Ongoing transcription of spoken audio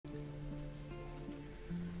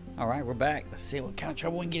Alright, we're back. Let's see what kind of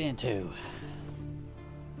trouble we can get into.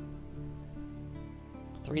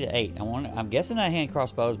 3 to 8. I'm guessing that hand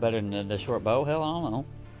crossbow is better than the short bow. Hell, I don't know.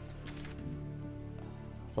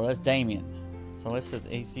 So that's Damien. So let's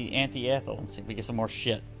see Anti-Ethel and see if we get some more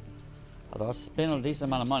shit. Although I spent a decent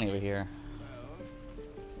amount of money over here.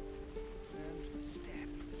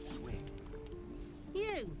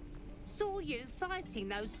 You! Saw you fighting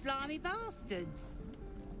those slimy bastards.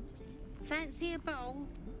 Fancy a bowl?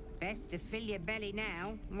 Best to fill your belly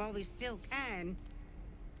now, while we still can.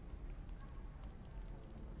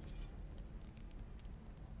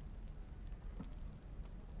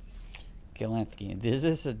 Galanthkian. Is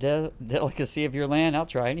this a delicacy of your land? I'll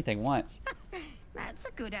try anything once. That's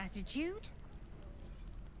a good attitude.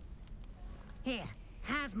 Here,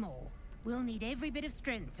 have more. We'll need every bit of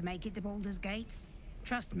strength to make it to Baldur's Gate.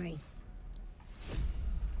 Trust me.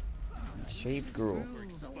 Shaved gruel.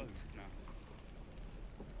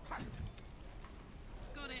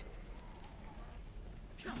 Got it.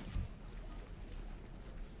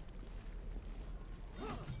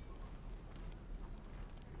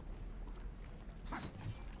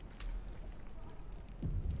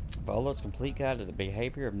 Volo's Complete Guide to the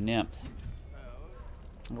Behavior of Nymphs.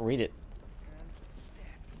 I'll read it.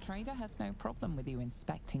 Trader has no problem with you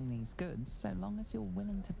inspecting these goods, so long as you're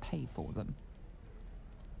willing to pay for them.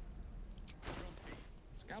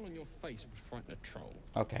 Scowl on your face would frighten a troll.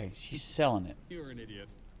 Okay, she's selling it. You're an idiot.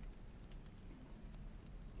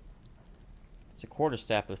 It's a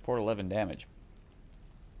quarterstaff with 4 to 11 damage.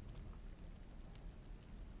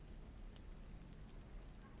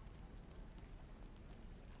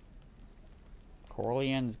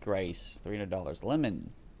 Corleon's Grace, $300.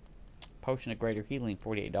 Lemon. Potion of Greater Healing,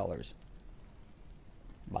 $48.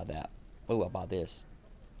 Buy that. Oh, I'll buy this.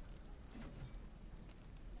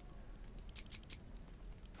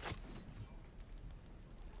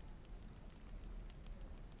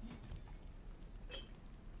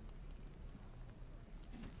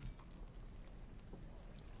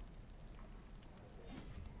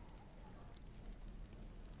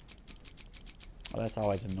 Oh, that's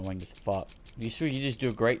always annoying as fuck. You sure you just do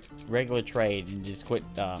a great regular trade and just quit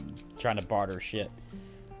trying to barter shit.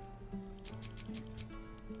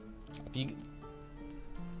 If you...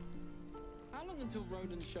 How long until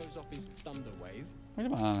Ronan shows off his thunder wave? Why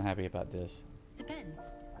am I unhappy about this? Depends.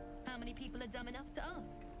 How many people are dumb enough to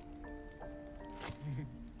ask?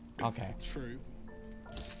 Okay. True.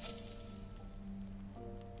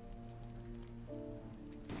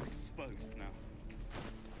 Exposed now.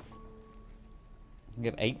 You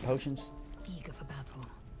have 8 potions? Eager for battle.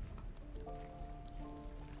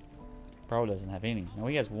 Bro doesn't have any. No,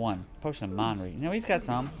 he has 1. Potion of Mind Read. No, he's got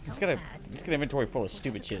some. He's got an inventory full of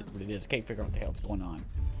stupid shit. That's what it is. Can't figure out what the hell's going on.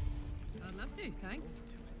 I'd love to, thanks.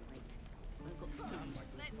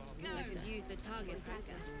 Let's go. I could use the target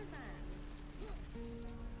tracker.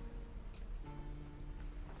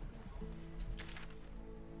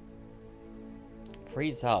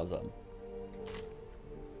 Freeze Haza.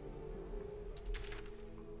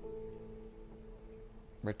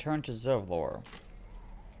 Return to Zovlor.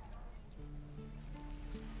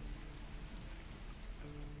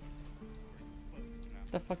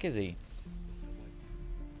 The fuck is he?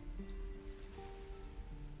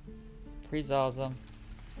 Freeze Haza.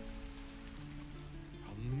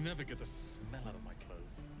 I'll never get the smell out of my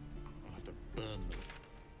clothes. I'll have to burn them.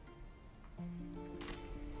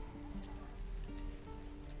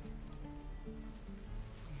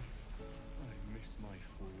 I miss my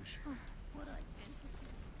forge.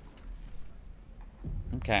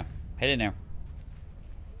 Okay, head in there.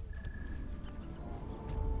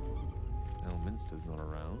 Elminster's not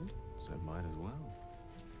around, so might as well.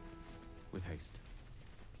 With haste.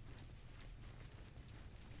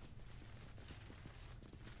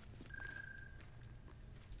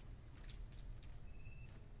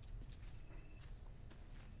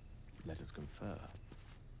 Let us confer.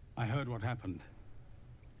 I heard what happened.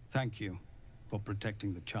 Thank you for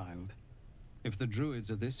protecting the child. If the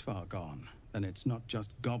druids are this far gone, then it's not just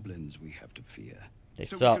goblins we have to fear. They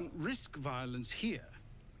So suck. we can risk violence here,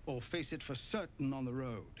 or face it for certain on the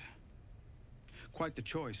road. Quite the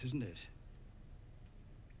choice, isn't it?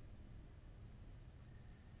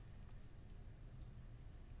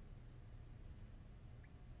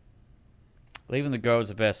 Leaving the go is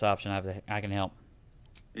the best option I can help.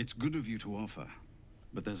 It's good of you to offer,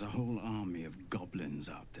 but there's a whole army of goblins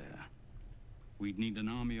out there. We'd need an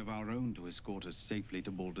army of our own to escort us safely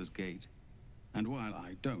to Baldur's Gate. And while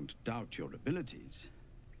I don't doubt your abilities,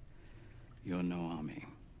 you're no army.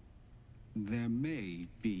 There may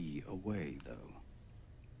be a way, though.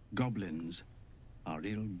 Goblins are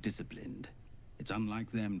ill-disciplined, It's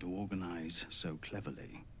unlike them to organize so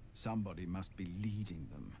cleverly. Somebody must be leading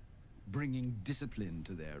them, bringing discipline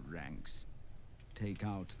to their ranks. Take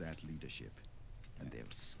out that leadership, and they'll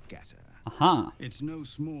scatter. It's no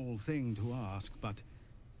small thing to ask, but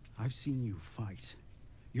I've seen you fight.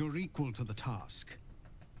 You're equal to the task.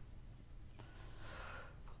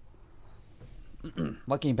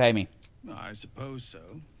 What can you pay me? I suppose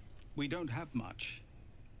so. We don't have much,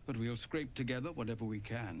 but we'll scrape together whatever we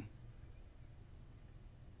can.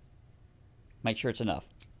 Make sure it's enough.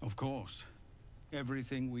 Of course.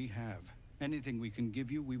 Everything we have. Anything we can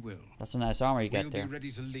give you, we will. That's a nice armor you got there. We'll be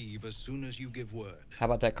ready to leave as soon as you give word. How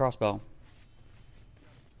about that crossbow?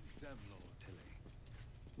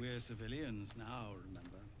 We're civilians now,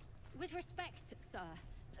 remember? With respect, sir,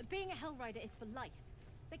 being a Hellrider is for life.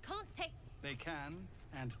 They can't take... They can,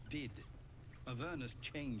 and did. Avernus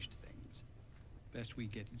changed things. Best we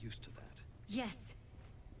get used to that. Yes.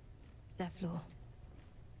 Zephlor.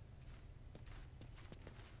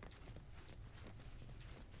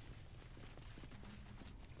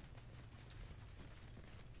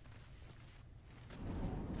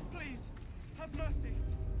 Please, have mercy.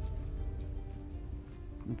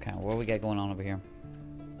 Okay, what we got going on over here?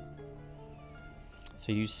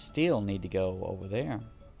 So you still need to go over there.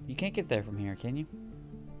 You can't get there from here, can you?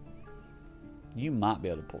 You might be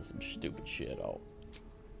able to pull some stupid shit off.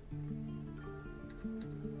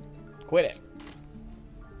 Quit it.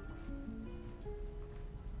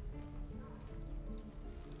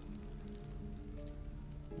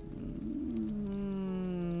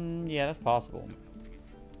 Yeah, that's possible.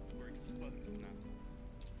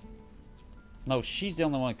 No, she's the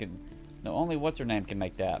only one that can... No, only what's-her-name can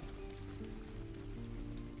make that.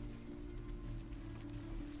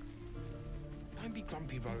 Don't be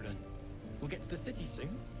grumpy, Roland. We'll get to the city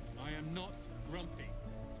soon. I am not grumpy.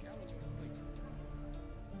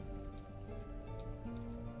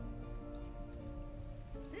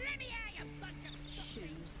 Let me out, you bunch of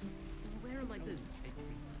shoes. Where are my boots?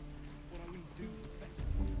 What I will do better.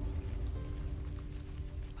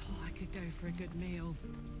 Oh, I could go for a good meal.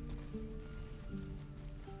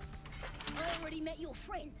 I already met your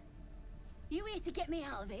friend. You here to get me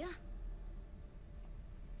out of here?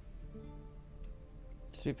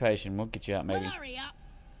 Just be patient. We'll get you out, maybe. Well, hurry up.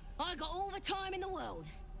 I got all the time in the world.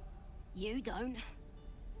 You don't.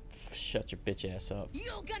 Shut your bitch ass up.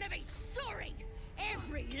 You're gonna be sorry.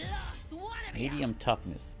 Every last one of you. Medium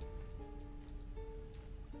toughness.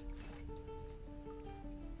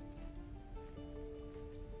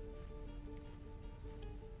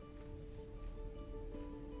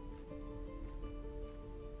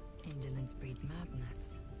 Indolence breeds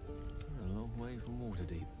madness. We're a long way from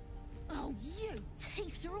Waterdeep. Oh, you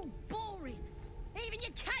thiefs are all boring. Even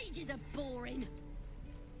your cages are boring.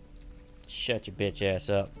 Shut your bitch ass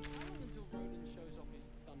up. How long until Roland shows off his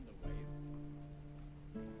thunder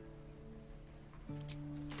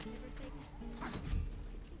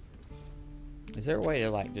wave? Is there a way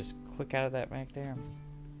to, like, just click out of that right there?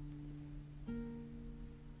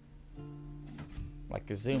 Like,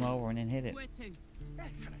 to zoom over and then hit it. Where to?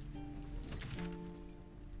 Excellent.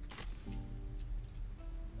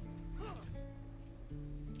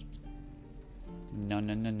 No,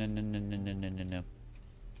 no, no, no, no, no, no, no, no, no, no.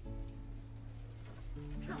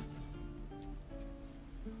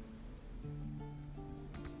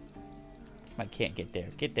 I can't get there.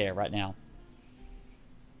 Get there right now.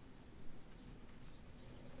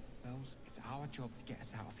 Bells, it's our job to get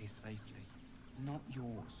us out of here safely, not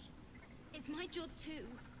yours. It's my job too.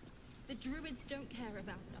 The druids don't care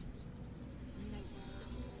about us. No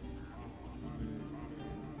one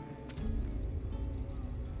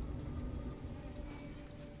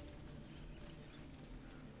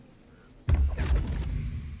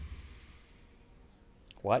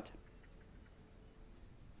What?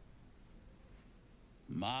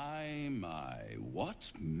 My,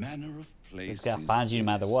 what manner of place This guy is finds you no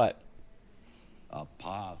matter this? what. A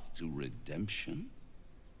path to redemption?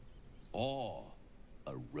 Or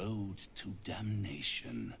a road to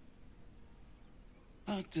damnation?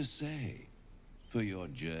 Hard to say, for your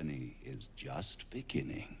journey is just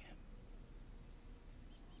beginning.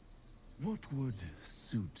 What would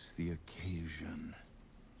suit the occasion?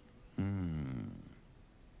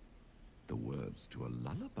 The words to a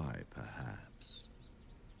lullaby, perhaps.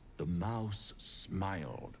 The mouse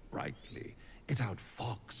smiled brightly. It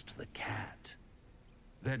outfoxed the cat.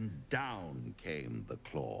 Then down came the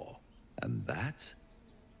claw. And that,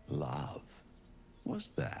 love,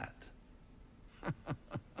 was that.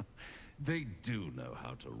 They do know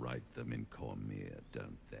how to write them in Cormier,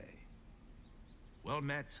 don't they? Well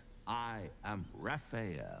met, I am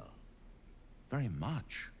Raphael. Very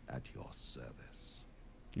much at your service.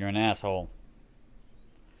 You're an asshole.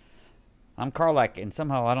 I'm Karlak, and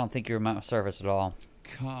somehow I don't think you're my service at all.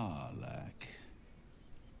 Karlak.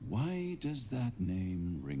 Why does that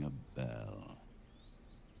name ring a bell?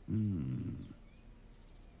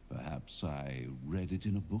 Perhaps I read it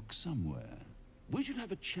in a book somewhere. We should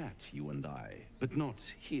have a chat, you and I, but not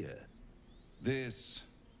here. This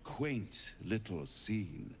quaint little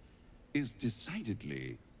scene is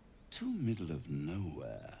decidedly too middle of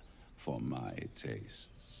nowhere for my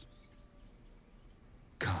tastes.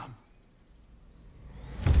 Come.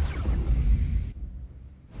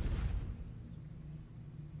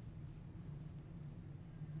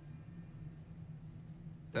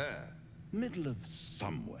 There, middle of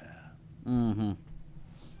somewhere. Mm-hmm.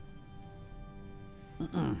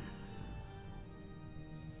 Gonna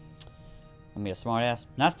be a smart ass.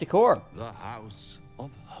 Nice decor. The house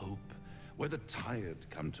of hope, where the tired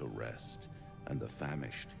come to rest and the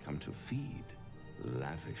famished come to feed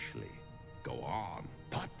lavishly. Go on,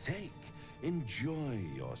 partake, enjoy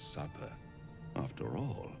your supper. After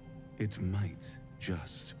all, it might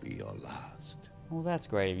just be your last. Well, that's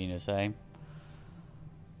great of you to say.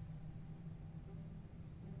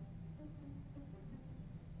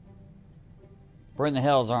 We're in the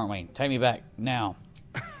hells, aren't we? Take me back now.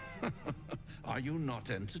 Are you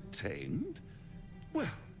not entertained? Well,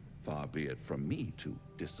 far be it from me to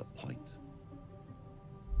disappoint.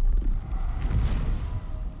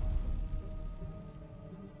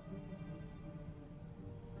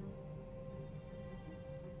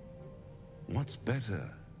 What's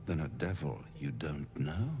better than a devil you don't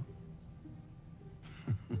know?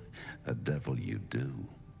 A devil you do.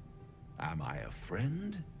 Am I a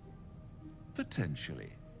friend?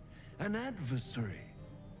 Potentially. An adversary?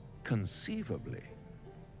 Conceivably.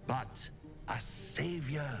 But a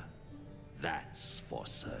savior? That's for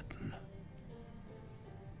certain.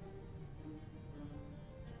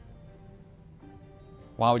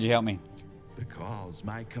 Why would you help me? Because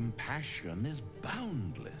my compassion is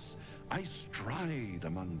boundless. I stride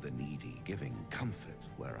among the needy, giving comfort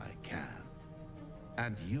where I can.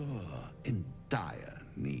 And you're in dire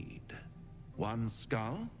need. One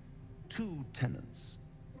skull, 2 tenants,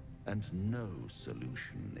 and no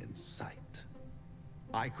solution in sight.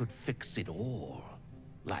 I could fix it all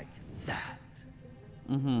like that.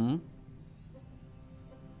 Mm-hmm.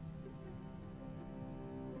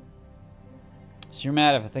 So you're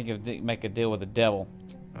mad if I think of make a deal with the devil.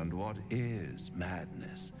 And what is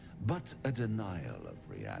madness but a denial of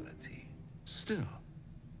reality? Still,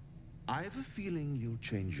 I have a feeling you'll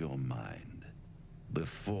change your mind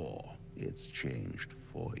before it's changed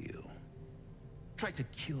for you. Try to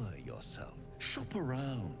cure yourself. Shop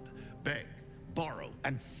around. Beg, borrow,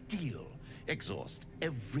 and steal. Exhaust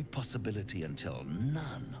every possibility until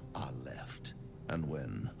none are left. And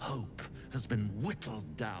when hope has been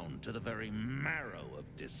whittled down to the very marrow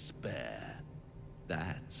of despair,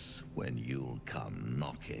 that's when you'll come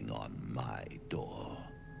knocking on my door.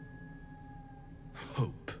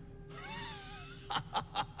 Hope.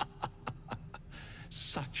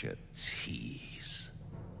 Such a tease.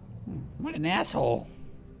 What an asshole.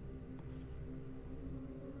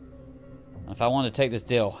 If I wanted to take this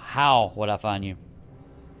deal, how would I find you?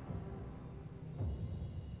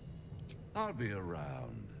 I'll be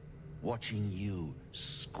around, watching you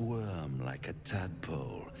squirm like a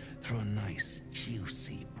tadpole through a nice,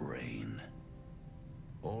 juicy brain.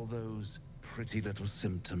 All those pretty little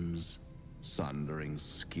symptoms, sundering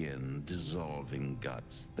skin, dissolving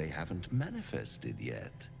guts, they haven't manifested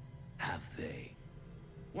yet, have they?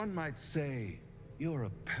 One might say you're a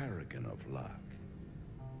paragon of luck.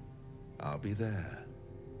 I'll be there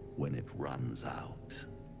when it runs out.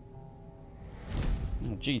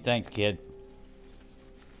 Oh, gee, thanks, kid.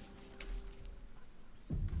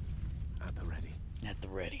 At the ready. At the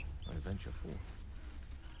ready. I venture forth.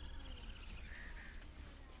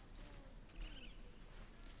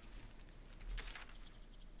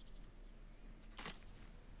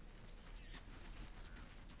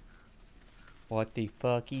 What the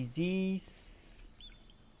fuck is this?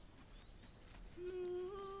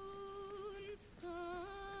 Moon,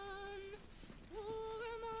 sun, will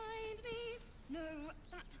remind me. No,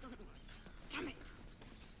 that doesn't work. Damn it.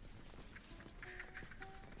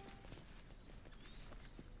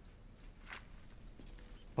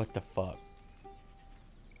 What the fuck?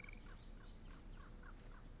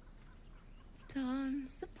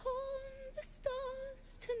 Dance upon the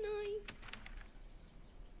stars tonight.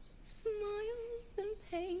 Smile and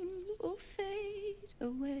pain will fade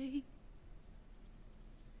away.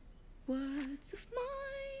 Words of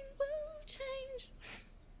mine will change.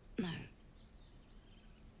 No.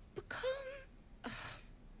 Become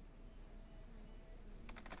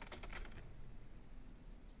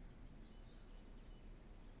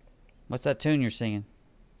What's that tune you're singing?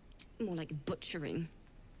 More like butchering.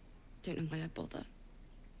 Don't know why I bother.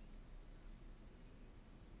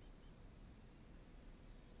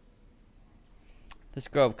 This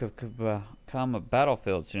grove could become a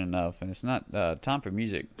battlefield soon enough, and it's not time for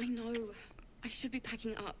music. I know. I should be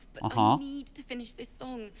packing up, but Uh-huh. I need to finish this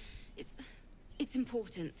song. It's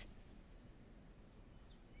important.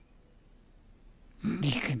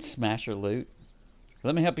 You can smash her loot.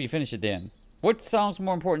 Let me help you finish it then. What song's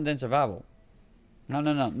more important than survival? No.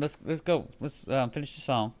 Let's go. Let's finish the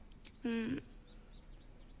song.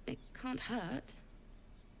 It can't hurt.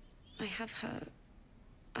 I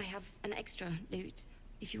have an extra loot,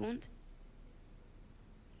 if you want.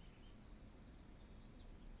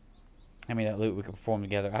 Hand me that loot. We can perform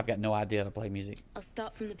together. I've got no idea how to play music. I'll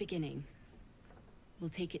start from the beginning.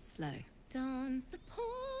 We'll take it slow. Dance upon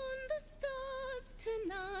the stars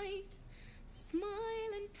tonight.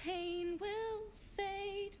 Smile and pain will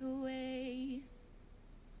fade away.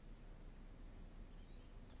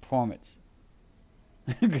 Performance.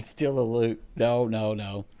 You could steal the loot.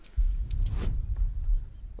 No.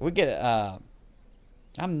 We get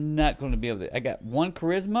I'm not going to be able to. I got 1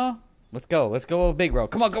 charisma. Let's go, big bro.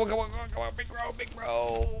 Come on, big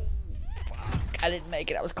bro. Fuck, I didn't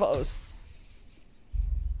make it. I was close.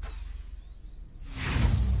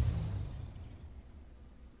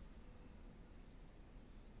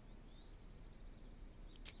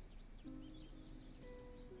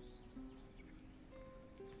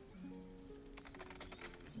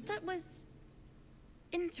 That was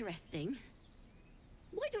interesting.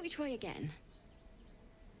 Why don't we try again?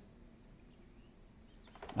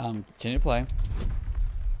 Continue to play.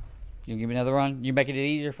 You give me another run? You making it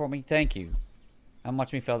easier for me? Thank you. I'm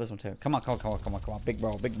watching me fail this one too. Come on. Big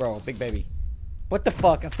bro, big baby. What the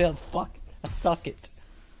fuck? I failed. Fuck. I suck it.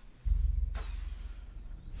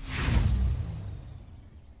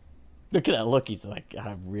 Look at that look. He's like,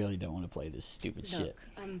 I really don't want to play this stupid shit.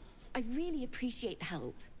 I really appreciate the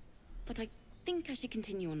help, but I think I should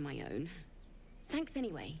continue on my own. Thanks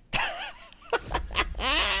anyway.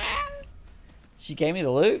 She gave me the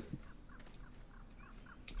loot?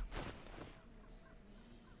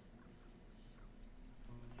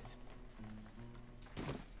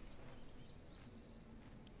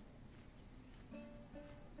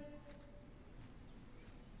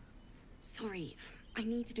 Sorry, I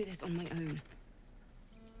need to do this on my own.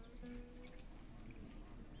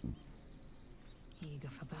 Eager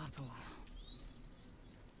for battle.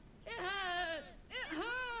 It hurts! It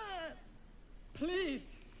hurts!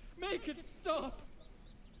 Please, make it stop!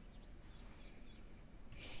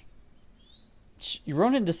 Shh, you're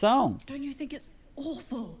running the song. Don't you think it's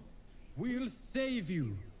awful? We'll save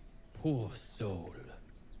you, poor soul.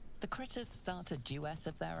 The critters start a duet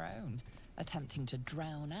of their own, attempting to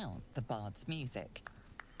drown out the bard's music.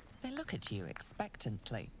 They look at you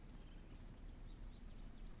expectantly.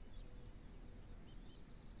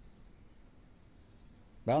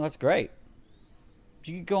 Well, that's great.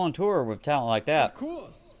 You could go on tour with talent like that. Of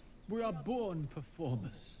course, we are born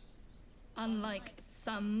performers. Unlike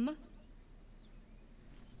some.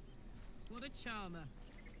 What a charmer.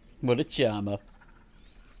 What a charmer.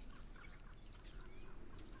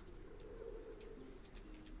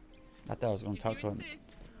 I thought I was going to talk to him.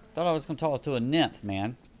 Thought I was going to talk to a nymph,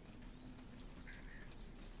 man.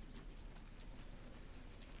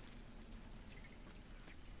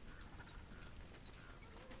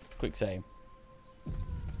 Quick save.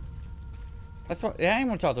 That's what. I ain't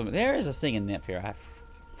want to talk to him. There is a singing nymph here. I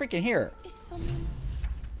freaking hear her. Is someone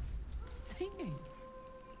singing?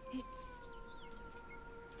 It's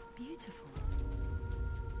beautiful.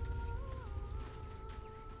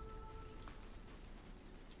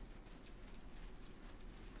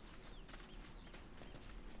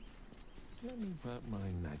 Let me work my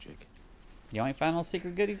magic. You ain't find no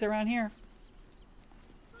secret goodies around here.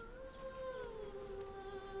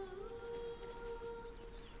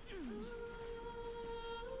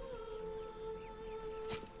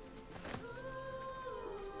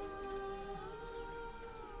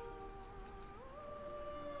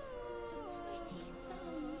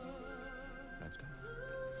 Let's go.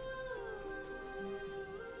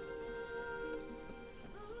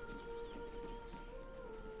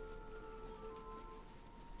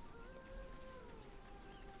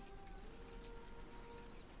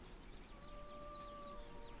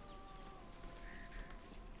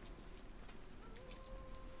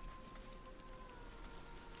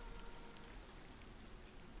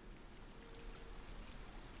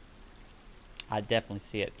 I definitely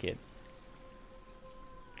see it, kid.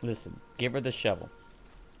 Listen, give her the shovel.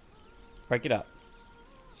 Break it up.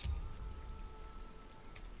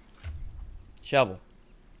 Shovel.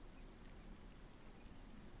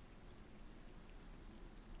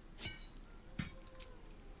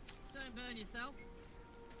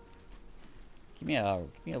 Give me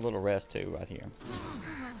a little rest too, right here.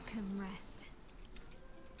 Welcome, rest.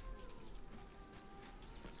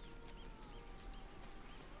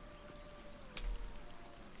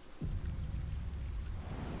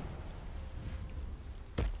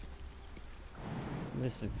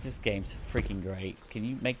 This game's freaking great. Can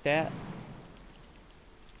you make that? I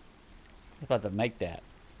was about to make that.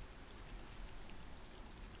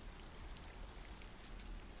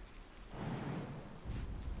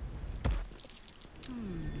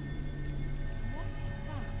 What's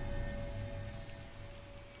that?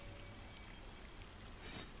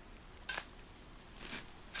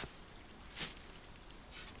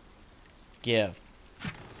 Give.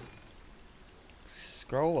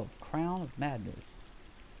 Scroll of Crown of Madness.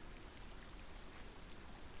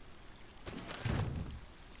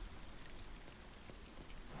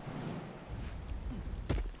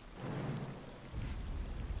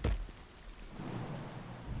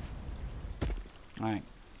 Alright.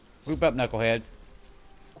 Group up, knuckleheads.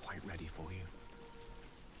 Quite ready for you.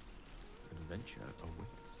 Adventure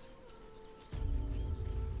awaits.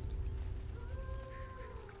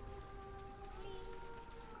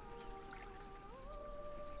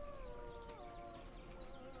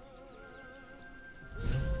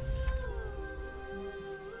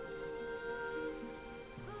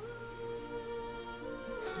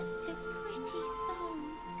 Such a pretty song.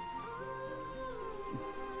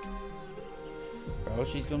 Bro,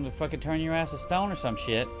 she's gonna fucking turn your ass to stone or some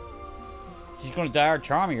shit. She's gonna dye or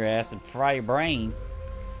charm your ass and fry your brain.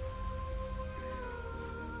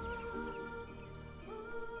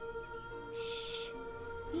 Shh.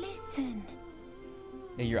 Listen.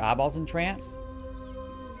 Are your eyeballs entranced?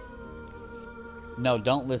 No,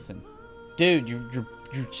 don't listen. Dude,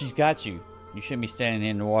 she's got you. You shouldn't be standing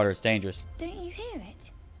in the water. It's dangerous. Don't you hear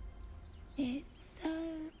it? It's so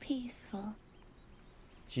peaceful.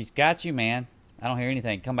 She's got you, man. I don't hear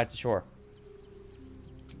anything. Come back to shore.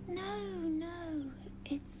 No,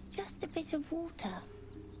 it's just a bit of water.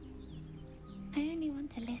 I only want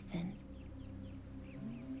to listen.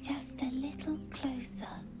 Just a little closer.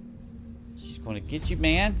 She's going to get you,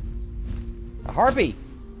 man. A harpy.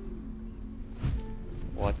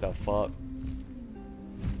 What the fuck?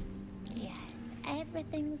 Yes,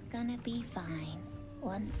 everything's gonna be fine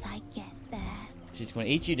once I get there. She's going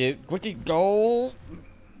to eat you, dude. Where'd you go?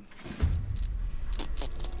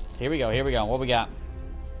 Here we go. Here we go. What we got?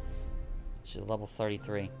 She's level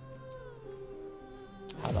 33.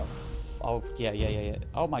 How the oh, yeah.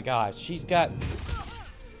 Oh my gosh. She's got...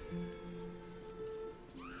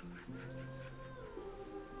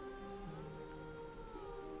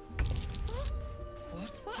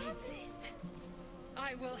 What is this?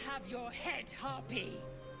 I will have your head, Harpy.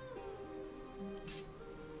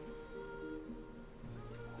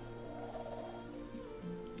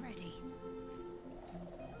 Ready.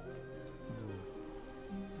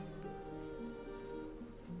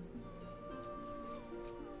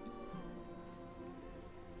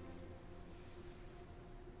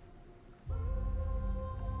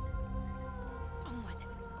 Onward.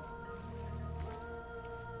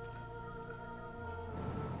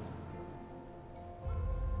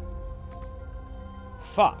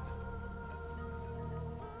 Fuck.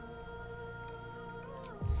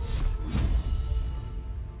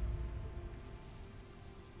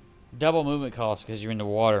 Double movement cost because you're in the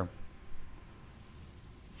water.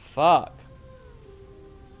 Fuck.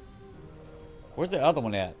 Where's the other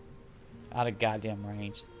one at? Out of goddamn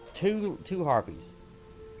range. Two harpies.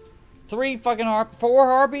 Four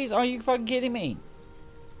harpies? Are you fucking kidding me?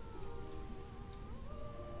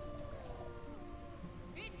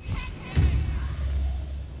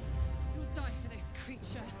 You'll die for this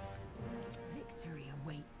creature. Victory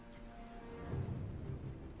awaits.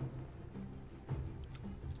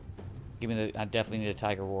 Give me the... I definitely need a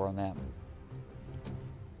tiger roar on that.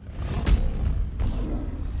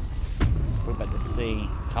 We're about to see.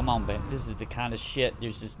 Come on, Ben. This is the kind of shit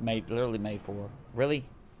you're just literally made for. Really?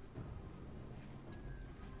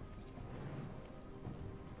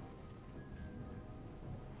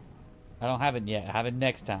 I don't have it yet. I have it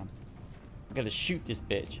next time. I gotta shoot this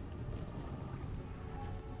bitch.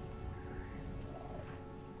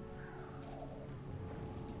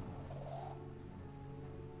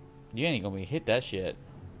 You ain't gonna be hit that shit.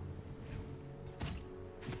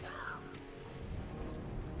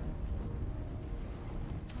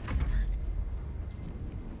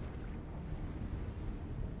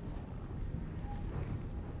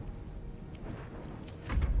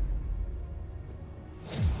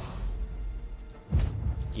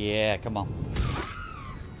 Yeah, come on.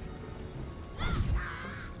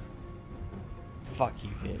 Fuck you,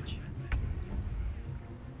 bitch.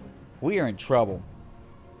 We are in trouble.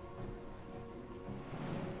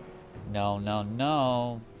 No, no,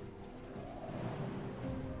 no.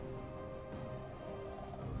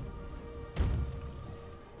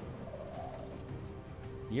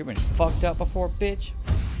 You ever been fucked up before, bitch?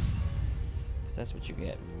 Cause that's what you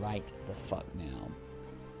get right the fuck now.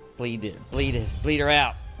 Bleed it. Bleed her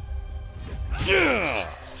out. Yeah.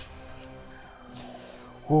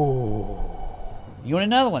 Ooh. You want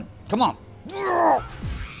another one? Come on.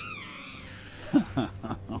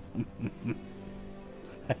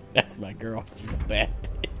 That's my girl. She's a bad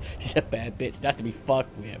bitch. She's a bad bitch. Not to be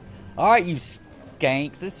fucked with. Alright, you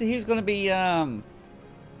skanks. Let's see who's gonna be,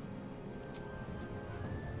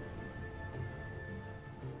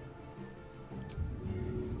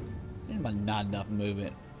 not enough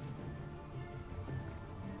movement.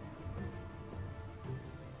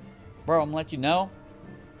 Bro, I'm gonna let you know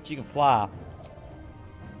she can fly.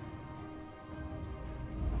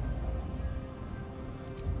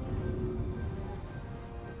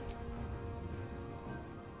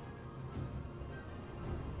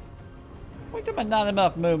 What are you talking about not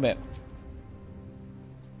enough movement?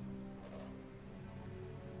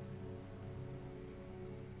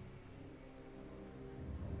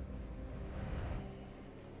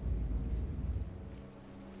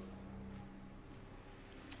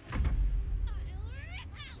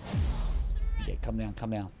 Come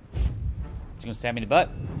down. She's gonna stab me in the butt.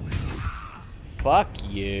 Fuck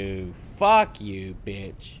you,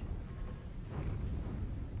 bitch.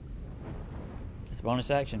 It's a bonus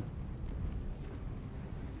action.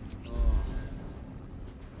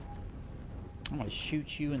 I'm gonna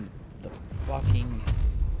shoot you in the fucking.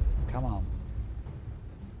 Come on.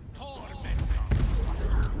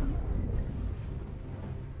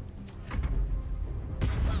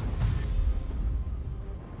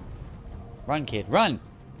 Run, kid, run!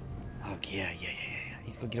 Oh, yeah.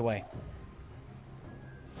 He's gonna get away.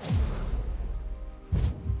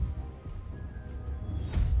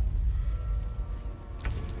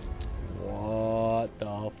 What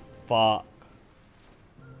the fuck?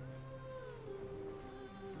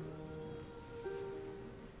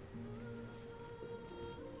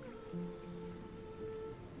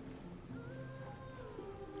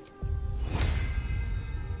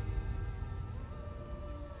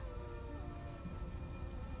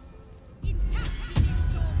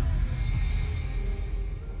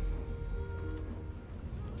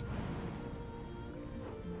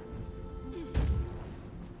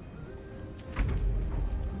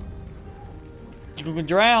 You're gonna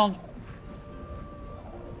drown.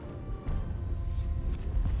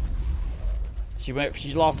 She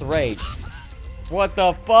lost the rage. What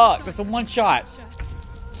the fuck? That's a one shot.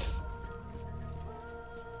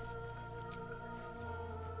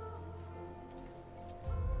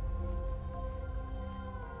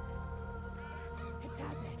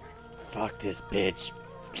 Fuck this bitch.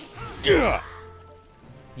 Ugh.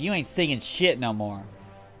 You ain't singing shit no more.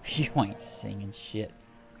 You ain't singing shit.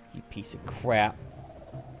 You piece of crap.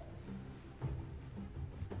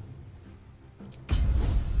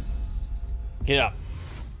 Get up.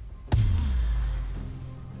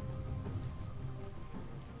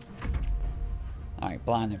 Alright,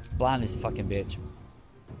 blind her. Blind this fucking bitch.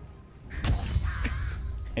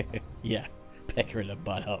 Yeah. Peck her in the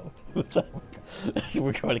butthole.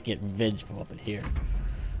 We're going to get vengeful up in here.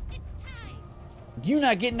 You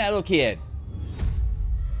not getting that little kid.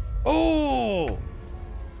 Oh!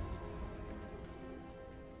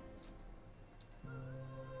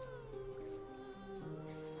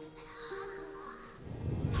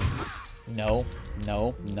 No,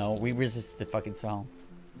 no, no. We resist the fucking song.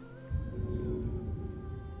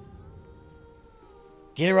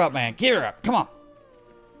 Get her up, man. Get her up. Come on.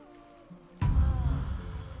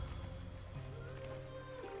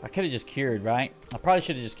 I could have just cured, right? I probably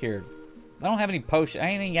should have just cured. I don't have any potions. I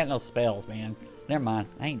ain't even got no spells, man. Never mind.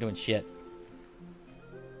 I ain't doing shit.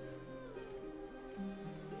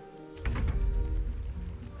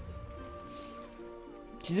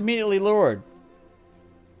 She's immediately lured.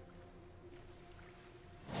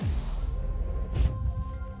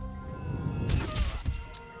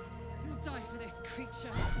 You'll die for this creature.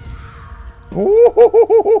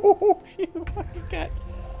 Ooh, you fucking cat.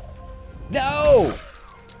 No!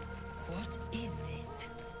 What is this?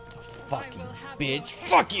 Fucking bitch.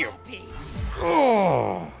 Fuck you!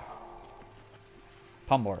 Oh.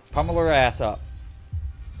 Pummel her. Pummel her ass up.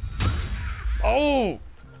 Oh!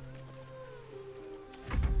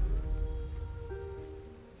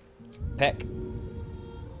 Peck.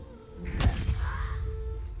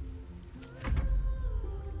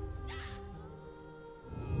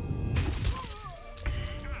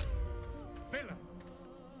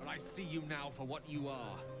 see you now for what you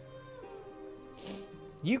are.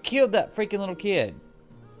 You killed that freaking little kid.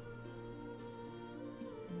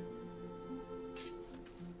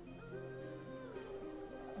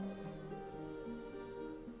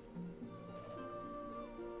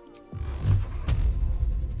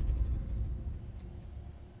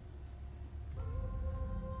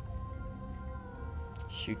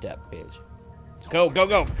 Shoot that bitch. Go, go,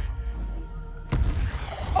 go.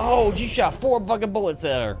 Oh, you shot 4 fucking bullets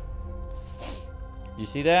at her. You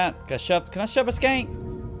see that? Can I shove a skank?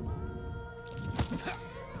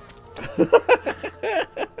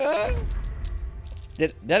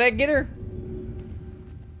 Did I get her?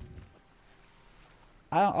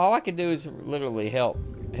 All I can do is literally help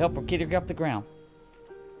her get her off the ground.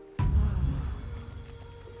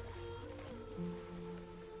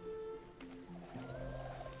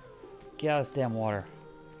 Get out of this damn water.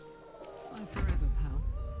 Bye forever, pal.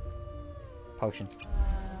 Potion.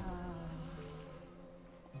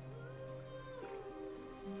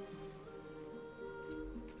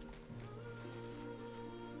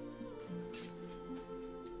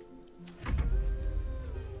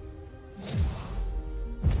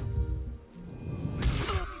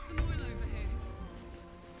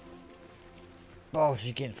 Oh,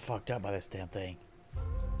 she's getting fucked up by this damn thing.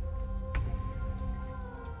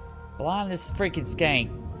 Blind this freaking skank.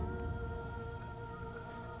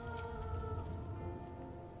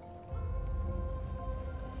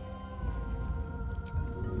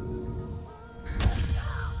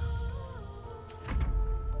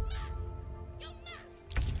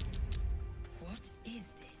 What is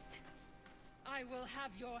this? I will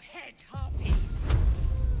have your head, Harpy.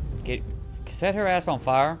 Set her ass on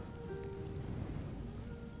fire.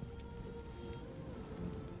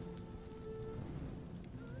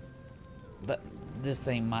 But this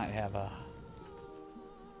thing might have a...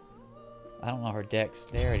 I don't know her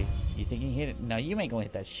dexterity. You think you can hit it? No, you ain't gonna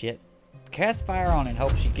hit that shit. Cast fire on it and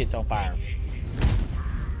hope she gets on fire.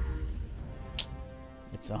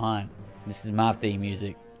 It's on. This is my theme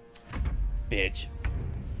music. Bitch.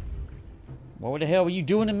 What the hell were you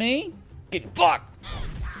doing to me? Getting fucked!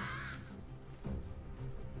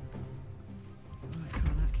 Alright,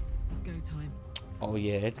 Karlak. It's go time. Oh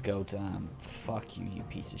yeah, it's go time. Fuck you, you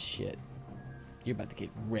piece of shit. You're about to get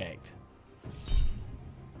wrecked.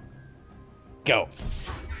 Go.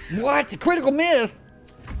 What? A critical miss?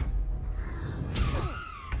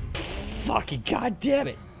 Fucking goddamn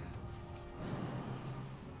it.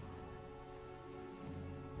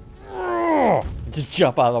 Just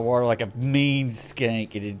jump out of the water like a mean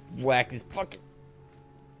skank and then whack this fucking...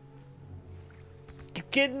 You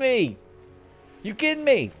kidding me? You kidding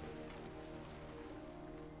me?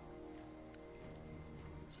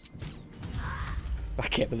 I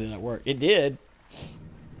can't believe that worked. It did.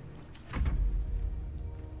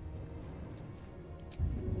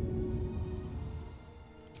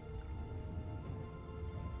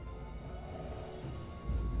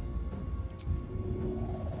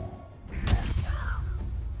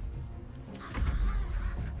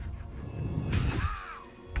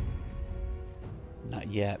 Not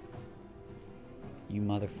yet. You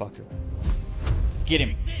motherfucker. Get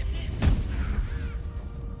him.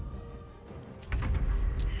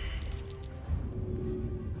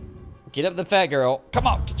 Get up the fat girl. Come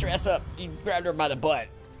on, get your ass up. You grabbed her by the butt.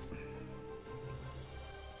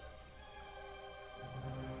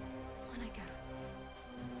 When I go.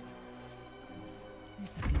 This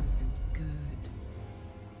is gonna feel good.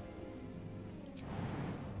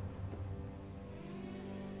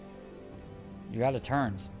 You're out of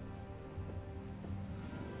turns.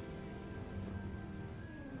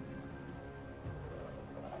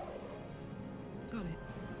 Got it.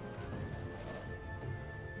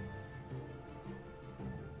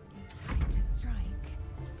 Time to strike.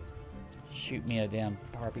 Shoot me a damn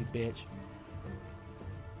harpy bitch.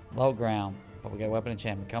 Low ground. But we got a weapon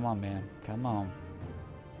enchantment. Come on, man. Come on.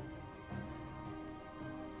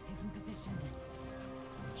 Taking position.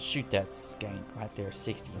 Shoot that skank right there.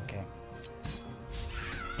 60, okay.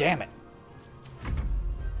 Damn it.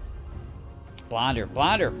 Blind her.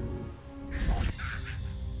 Blind her.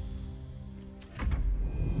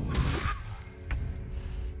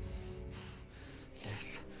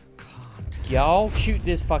 Y'all shoot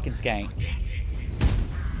this fucking skank.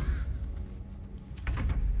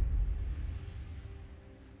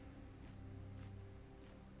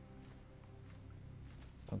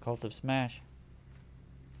 Compulsive smash.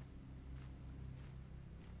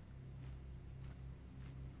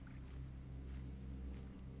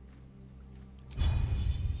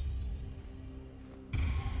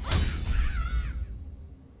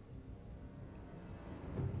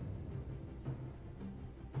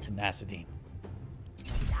 Tenacity.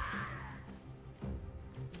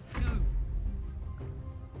 Let's go.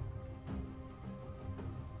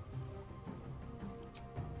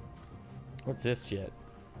 What's this shit?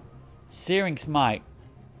 Searing Smite.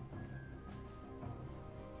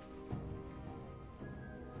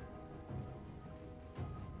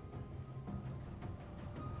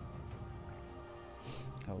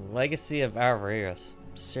 A Legacy of Avarius.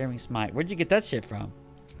 Searing Smite. Where'd you get that shit from?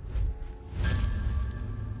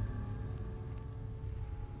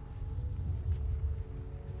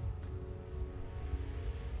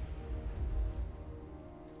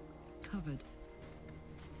 Covered.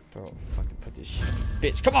 Throw fucking put this shit in this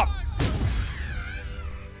bitch. Come on!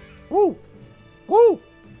 Woo! Woo!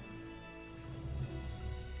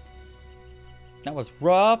 That was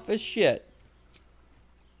rough as shit.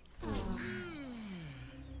 You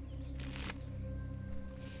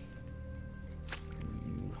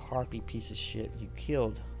harpy piece of shit. You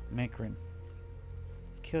killed Mikrin.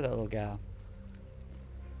 Killed that little guy.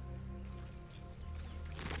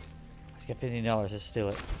 He's got $15 to steal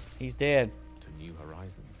it. He's dead. To new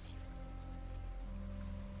horizons.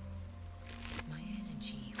 My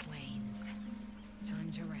energy wanes.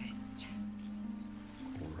 Time to rest.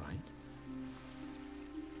 All right.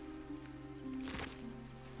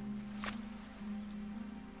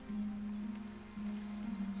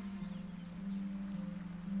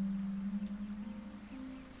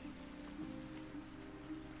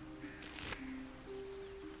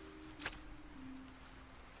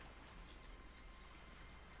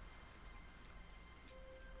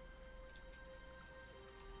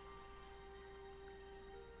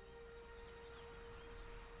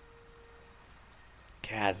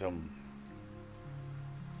 Chasm.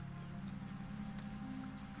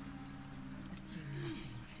 Assume nothing.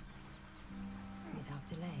 Without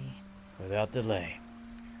delay. Without delay.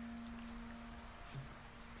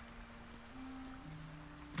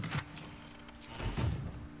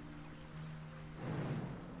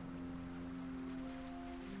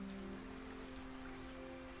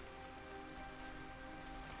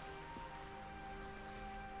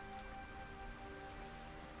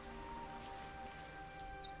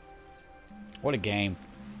 What a game.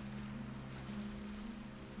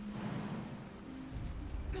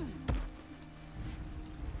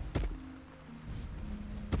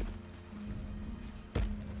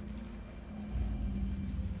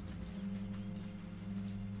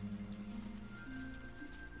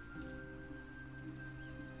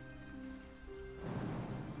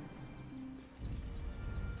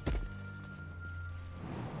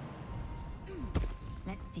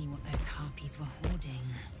 Let's see what those harpies were hoarding.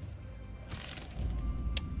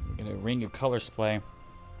 We're gonna ring a color splay.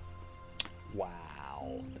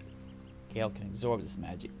 Wow. Gale can absorb this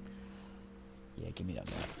magic. Yeah, give me that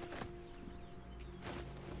back.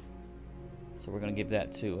 So we're gonna give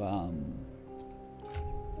that to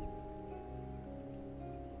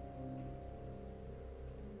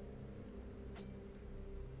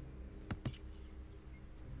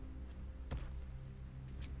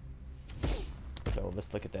so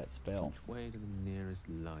let's look at that spell. Which way to the nearest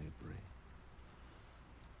library?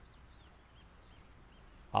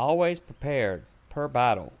 Always prepared per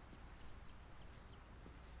battle.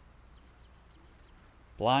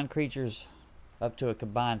 Blind creatures up to a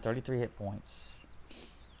combined 33 hit points.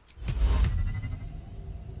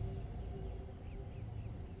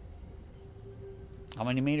 How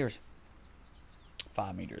many meters?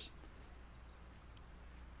 5 meters.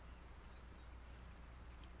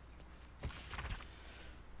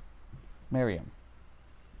 Miriam.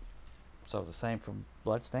 So the same from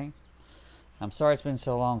Bloodstain. I'm sorry it's been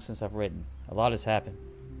so long since I've written. A lot has happened.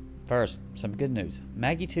 First, some good news.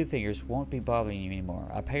 Maggie Two Fingers won't be bothering you anymore.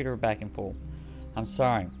 I paid her back in full. I'm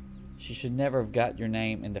sorry. She should never have got your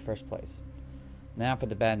name in the first place. Now for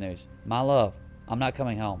the bad news. My love, I'm not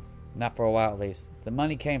coming home. Not for a while at least. The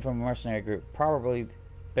money came from a mercenary group. Probably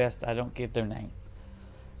best I don't give their name.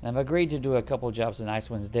 And I've agreed to do a couple jobs in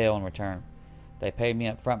Icewind's Dale in return. They paid me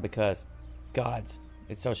up front because, gods,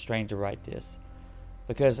 it's so strange to write this.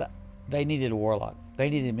 Because they needed a warlock. They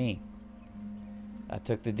needed me. I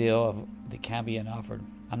took the deal of the Cambion offered.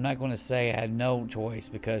 I'm not going to say I had no choice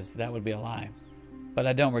because that would be a lie. But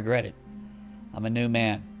I don't regret it. I'm a new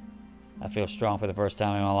man. I feel strong for the first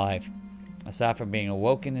time in my life. Aside from being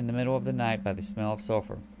awoken in the middle of the night by the smell of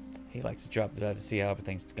sulfur. He likes to drop the to see how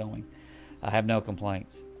everything's going. I have no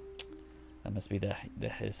complaints. That must be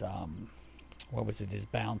his what was it, his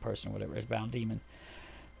bound person or whatever, his bound demon.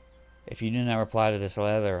 If you do not reply to this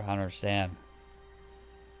letter, I understand.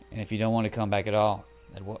 And if you don't want to come back at all,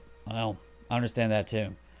 then well, I understand that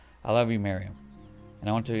too. I love you, Miriam. And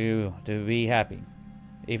I want you to be happy.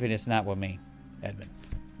 Even if it's not with me, Edmund.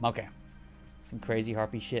 Okay. Some crazy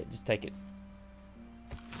harpy shit. Just take it.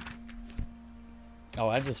 Oh,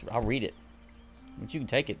 I'll read it. But you can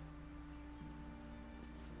take it.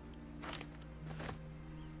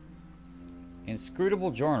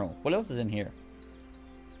 Inscrutable journal. What else is in here?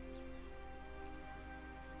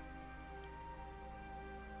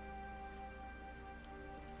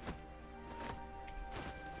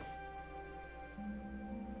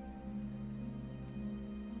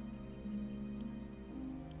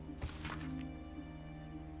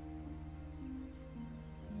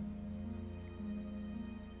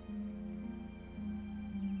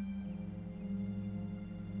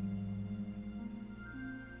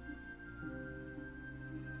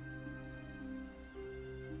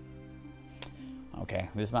 Okay,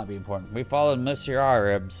 this might be important. We followed Monsieur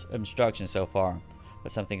Arab's instructions so far,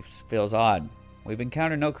 but something feels odd. We've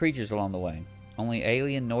encountered no creatures along the way, only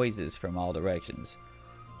alien noises from all directions.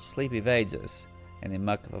 Sleep evades us, and the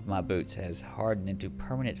muck of my boots has hardened into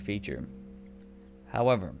permanent feature.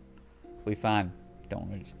 However, we find...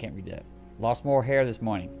 can't read that. Lost more hair this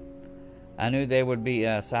morning. I knew there would be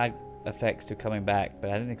side effects to coming back, but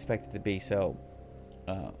I didn't expect it to be so...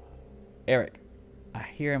 Eric. I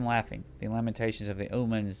hear him laughing. The lamentations of the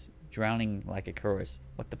omens drowning like a chorus.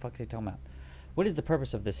 What the fuck are they talking about? What is the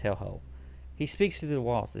purpose of this hellhole? He speaks through the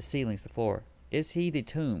walls, the ceilings, the floor. Is he the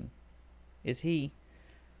tomb? Is he...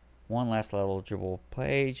 One last legible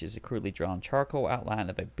page is a crudely drawn charcoal outline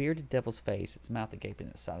of a bearded devil's face, its mouth agape in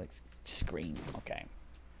a silent scream. Okay.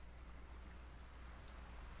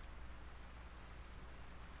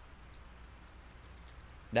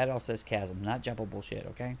 That all says chasm, not jump bullshit,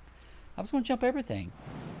 okay? I was going to jump everything.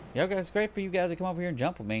 Yo, guys, it's great for you guys to come over here and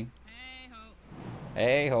jump with me.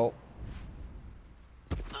 Hey, ho.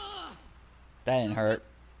 That didn't hurt.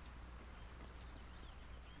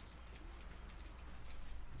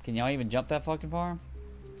 Can y'all even jump that fucking far?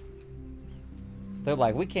 They're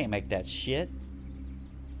like, we can't make that shit.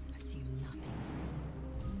 Assume nothing.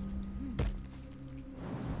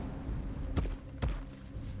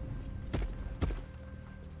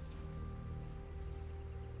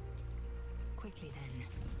 Quickly then.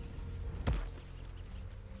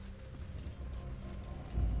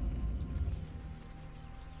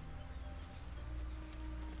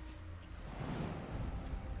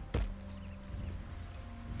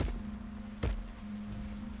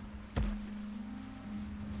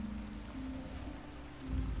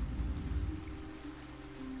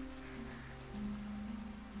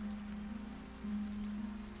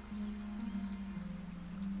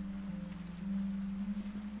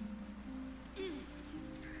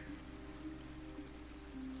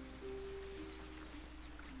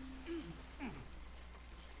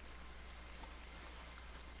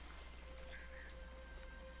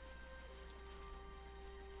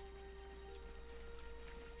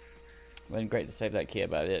 Wasn't great to save that kid,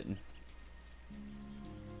 but I didn't.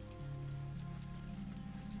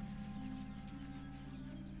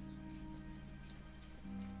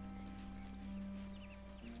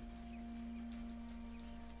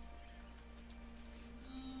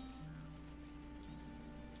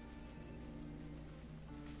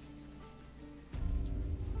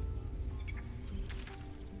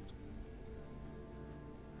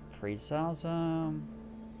 Freeze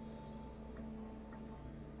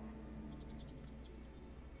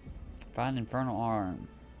Find Infernal Arm.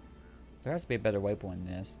 There has to be a better waypoint than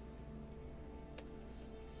this.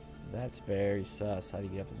 That's very sus. How do you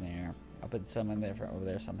get up in there? I'll put some in there over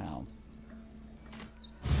there somehow.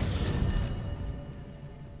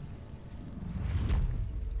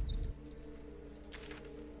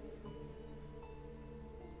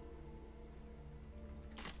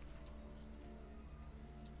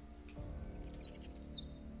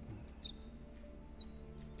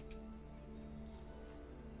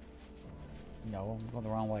 No, I'm going the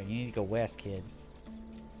wrong way. You need to go west, kid.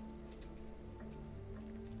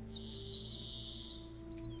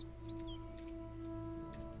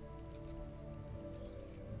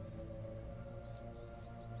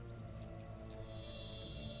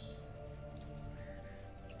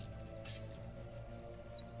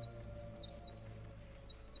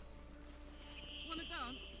 Wanna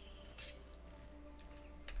dance?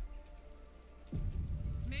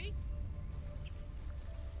 Me?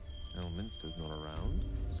 Elminster's not around,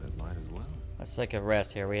 so it might as well. Let's take a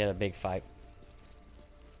rest here. We had a big fight.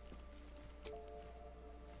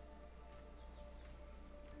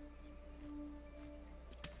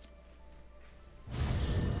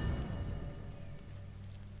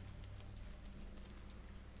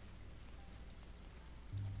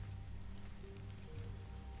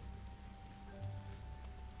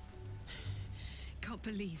 Come.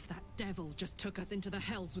 cannot believe that devil just took us into the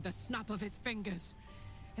hells with a snap of his fingers.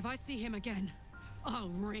 If I see him again, I'll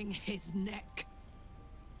wring his neck.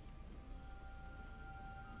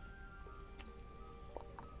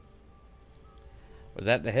 Was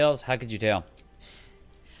that the hills? How could you tell?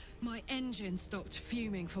 My engine stopped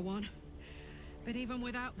fuming for one. But even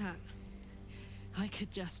without that, I could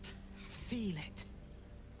just feel it.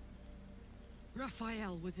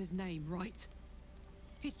 Raphael was his name, right?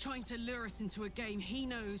 He's trying to lure us into a game he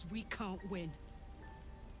knows we can't win.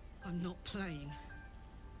 I'm not playing.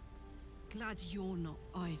 Glad you're not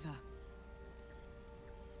either.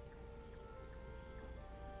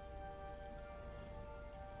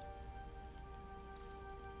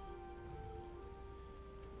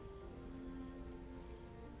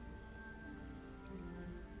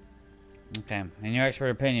 Okay, in your expert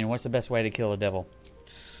opinion, what's the best way to kill a devil?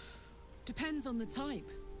 Depends on the type.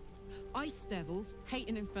 Ice devils hate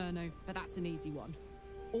an inferno, but that's an easy one.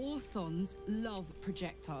 Orthons love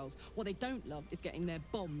projectiles. What they don't love is getting their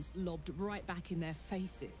bombs lobbed right back in their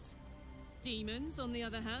faces. Demons, on the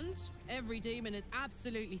other hand, every demon is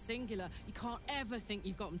absolutely singular. You can't ever think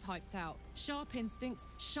you've got them typed out. Sharp instincts,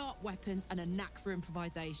 sharp weapons, and a knack for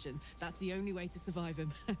improvisation. That's the only way to survive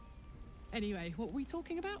them. Anyway, what were we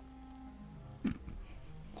talking about?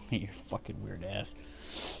 You fucking weird ass.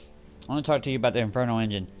 I want to talk to you about the Inferno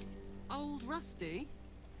engine. Old Rusty?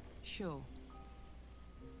 Sure.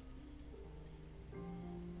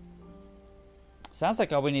 Sounds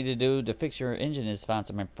like all we need to do to fix your engine is find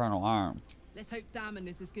some infernal arm. Let's hope Damon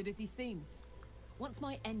is as good as he seems. Once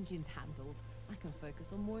my engine's handled, I can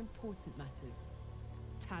focus on more important matters.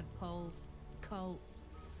 Tadpoles, cults,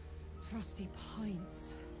 frosty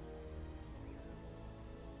pints.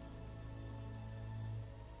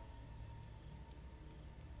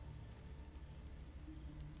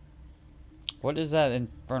 What does that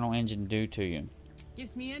infernal engine do to you?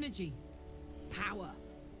 Gives me energy. Power.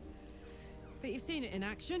 But you've seen it in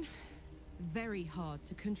action. Very hard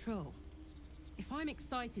to control. If I'm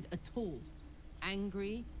excited at all,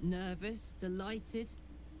 angry, nervous, delighted,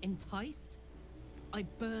 enticed, I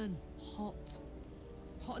burn hot.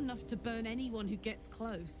 Hot enough to burn anyone who gets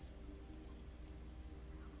close.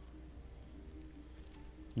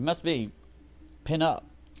 You must be pin up.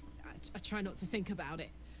 I try not to think about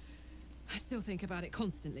it. I still think about it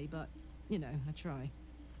constantly, but, you know, I try.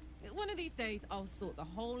 One of these days, I'll sort the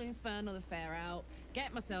whole infernal affair out,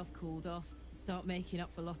 get myself cooled off, and start making up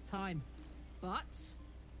for lost time. But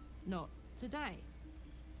not today.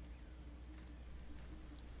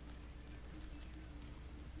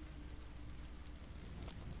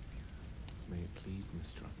 May it please,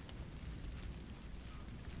 Mistress.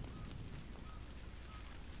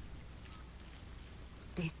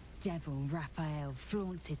 This devil Raphael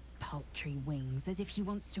flaunts his paltry wings as if he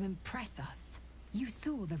wants to impress us. You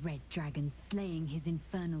saw the red dragon slaying his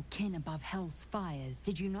infernal kin above hell's fires,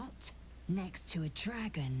 did you not? Next to a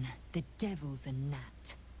dragon, the devil's a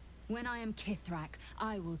gnat. When I am Kithrak,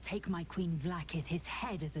 I will take my Queen Vlaakith his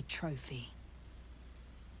head as a trophy.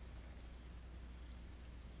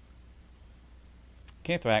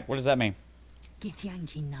 Kithrak, what does that mean?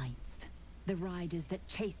 Githyanki Knights, the riders that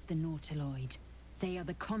chase the Nautiloid. They are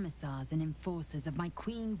the commissars and enforcers of my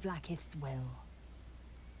Queen Vlaakith's will.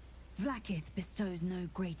 Vlaakith bestows no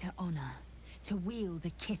greater honor. To wield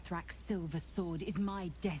a Kithrak silver sword is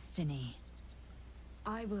my destiny.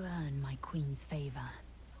 I will earn my queen's favor,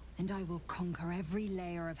 and I will conquer every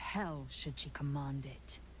layer of hell should she command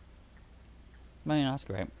it. Man, that's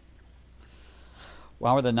great.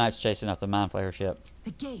 Why were the knights chasing after the Mind Flayer ship?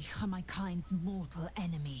 The Gale are my kind's mortal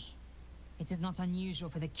enemy. It is not unusual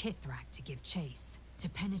for the Kithrak to give chase, to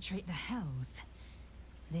penetrate the hells.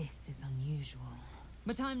 This is unusual.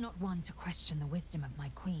 But I'm not one to question the wisdom of my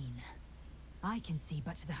queen. I can see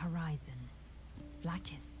but to the horizon.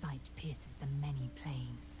 Vlaakith's sight pierces the many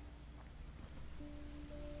planes.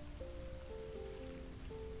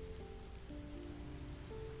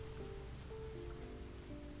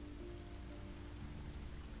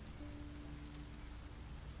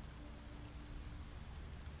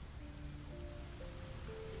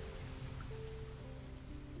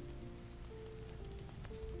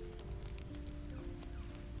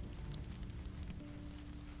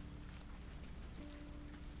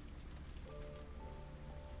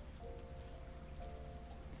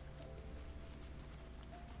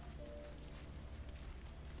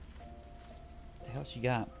 The hell she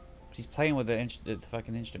got? She's playing with the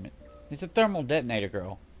fucking instrument. It's a thermal detonator,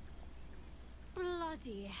 girl.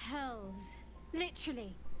 Bloody hells.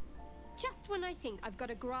 Literally. Just when I think I've got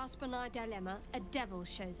a grasp on our dilemma, a devil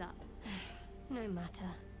shows up. No matter.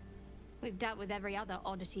 We've dealt with every other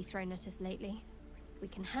oddity thrown at us lately. we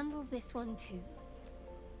can handle this one too.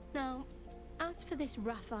 Now, as for this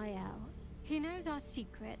Raphael, he knows our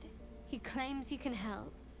secret. He claims he can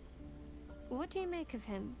help. What do you make of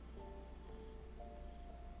him?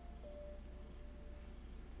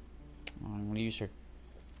 I'm going to use her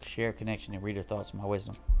share connection and read her thoughts and my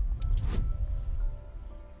wisdom.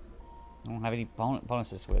 I don't have any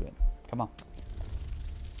bonuses with it. Come on.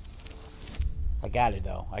 I got it,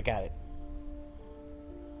 though. I got it.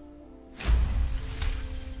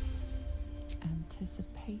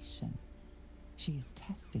 Anticipation. She is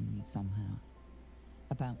testing me somehow.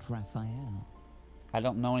 About Raphael. I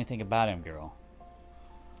don't know anything about him, girl.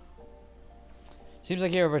 Seems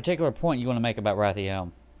like you have a particular point you want to make about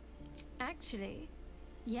Raphael. Actually,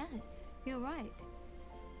 yes, you're right.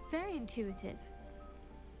 Very intuitive.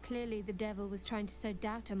 Clearly the devil was trying to sow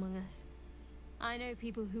doubt among us. I know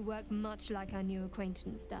people who work much like our new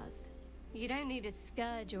acquaintance does. You don't need a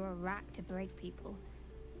scourge or a rack to break people.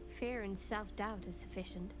 Fear and self-doubt is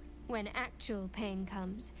sufficient. When actual pain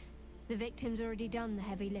comes, the victim's already done the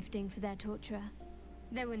heavy lifting for their torturer.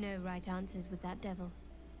 There were no right answers with that devil.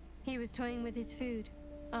 He was toying with his food,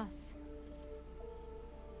 us.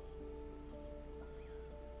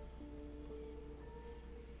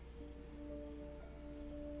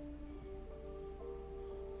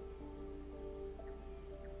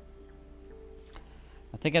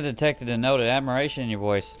 I think I detected a note of admiration in your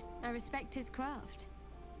voice. I respect his craft.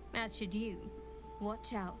 As should you.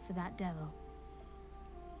 Watch out for that devil.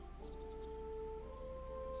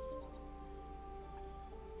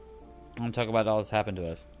 I want to talk about all that's happened to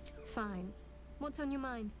us. Fine. What's on your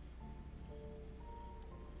mind?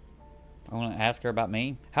 I want to ask her about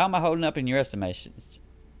me. How am I holding up in your estimations?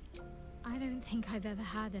 I don't think I've ever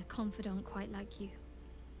had a confidant quite like you.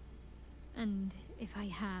 And if I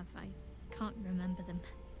have, I can't remember them.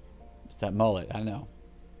 It's that mullet, I know.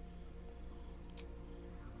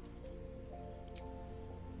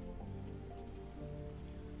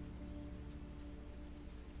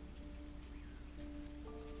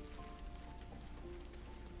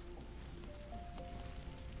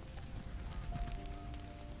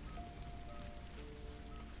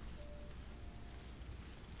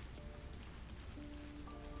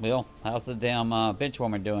 Will, how's the damn bench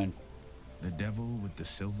warmer doing? The Devil with the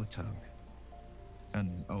Silver Tongue.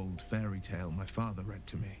 An old fairy tale my father read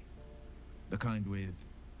to me. The kind with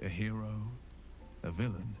a hero, a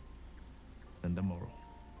villain, and a moral.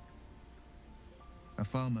 A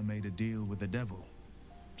farmer made a deal with the devil,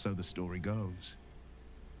 so the story goes.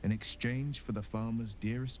 In exchange for the farmer's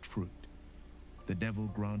dearest fruit, the devil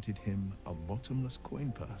granted him a bottomless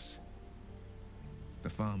coin purse. The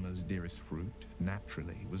farmer's dearest fruit,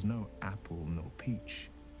 naturally, was no apple nor peach,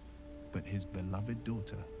 but his beloved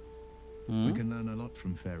daughter. We can learn a lot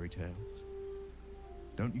from fairy tales,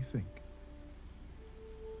 don't you think?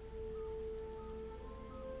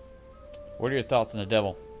 What are your thoughts on the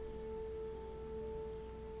devil?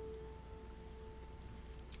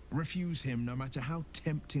 Refuse him no matter how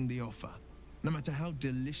tempting the offer, no matter how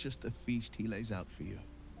delicious the feast he lays out for you.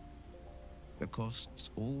 The cost's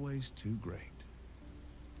always too great.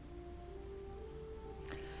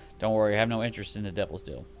 Don't worry, I have no interest in the devil's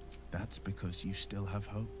deal. That's because you still have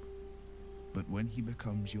hope. But when he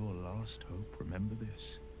becomes your last hope, remember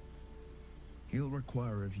this. He'll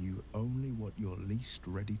require of you only what you're least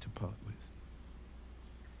ready to part with.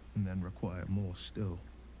 And then require more still.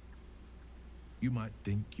 You might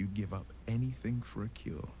think you'd give up anything for a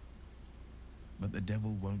cure. But the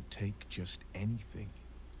devil won't take just anything.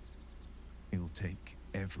 He'll take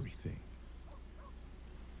everything.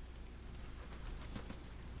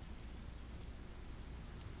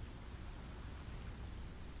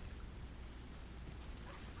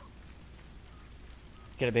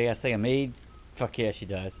 Get a big ass thing of mead? Fuck yeah, she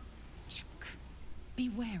does. Be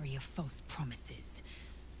wary of false promises.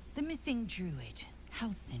 The missing druid,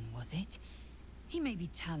 Halsin, was it? He may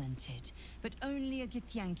be talented, but only a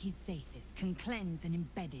Githyanki Zathis can cleanse an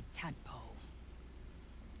embedded tadpole.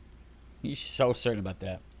 You're so certain about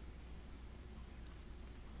that.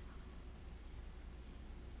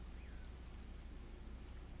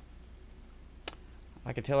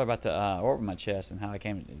 I could tell her about the orb in my chest and how I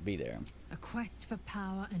came to be there. A quest for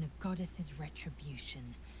power and a goddess's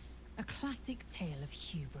retribution. A classic tale of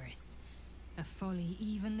hubris. A folly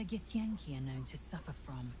even the Githyanki are known to suffer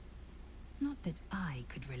from. Not that I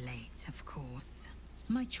could relate, of course.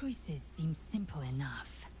 My choices seem simple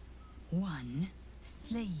enough. 1,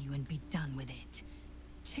 slay you and be done with it.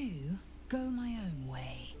 2, go my own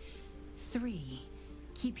way. 3,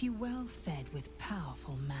 keep you well fed with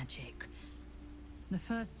powerful magic. The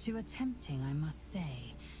first two are tempting, I must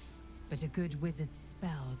say. But a good wizard's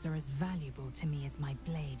spells are as valuable to me as my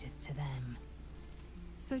blade is to them.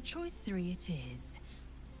 So choice 3 it is.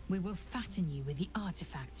 We will fatten you with the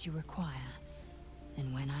artifacts you require.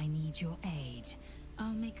 And when I need your aid,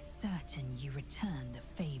 I'll make certain you return the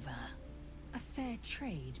favor. A fair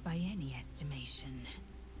trade by any estimation.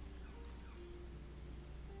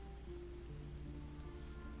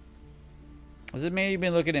 Does it mean you've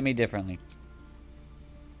been looking at me differently?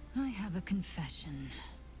 I have a confession.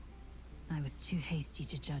 I was too hasty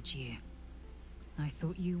to judge you. I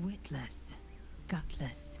thought you witless,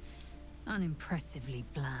 gutless, unimpressively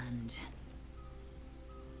bland.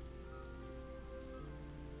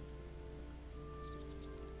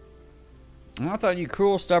 I thought you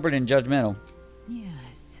cruel, stubborn, and judgmental.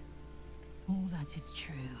 Yes, all that is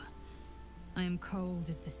true. I am cold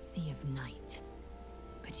as the sea of night.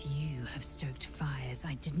 But you have stoked fires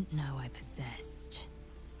I didn't know I possessed.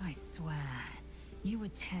 I swear, you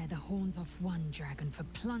would tear the horns off one dragon for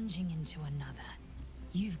plunging into another.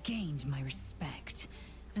 You've gained my respect,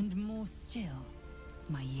 and more still,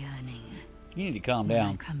 my yearning. You need to calm When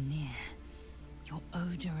down. I come near, your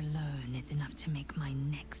odor alone is enough to make my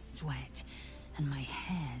neck sweat and my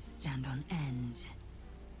hairs stand on end.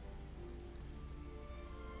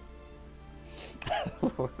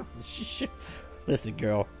 Listen,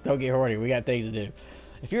 girl, don't get horny. We got things to do.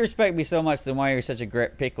 If you respect me so much, then why are you such a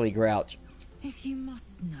pickly grouch? If you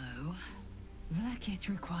must know, Vlaakith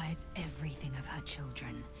requires everything of her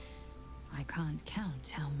children. I can't count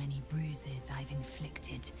how many bruises I've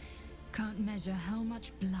inflicted. Can't measure how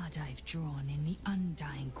much blood I've drawn in the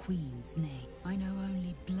undying queen's name. I know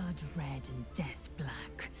only blood red and death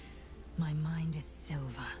black. My mind is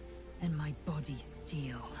silver, and my body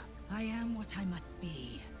steel. I am what I must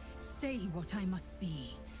be. Say what I must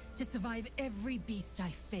be. To survive every beast I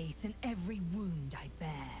face and every wound I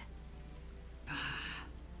bear.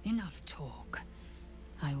 Enough talk.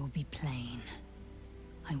 I will be plain.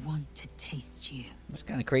 I want to taste you. That's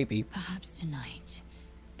kind of creepy. Perhaps tonight.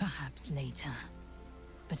 Perhaps later.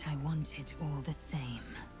 But I want it all the same.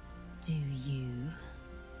 Do you?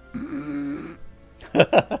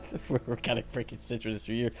 We're kind of freaking citrus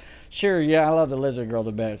for you. Sure, yeah, I love the lizard girl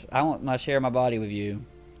the best. I want my share my body with you.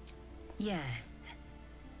 Yes.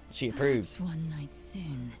 She approves. Perhaps one night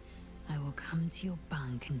soon, I will come to your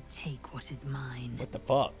bunk and take what is mine. What the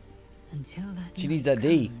fuck? Until that She night needs that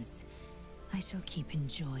D. comes, I shall keep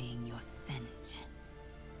enjoying your scent.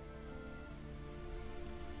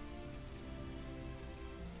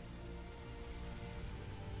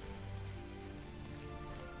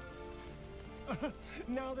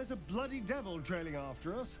 Now there's a bloody devil trailing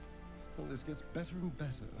after us. Well, this gets better and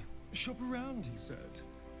better. Shop around, he said.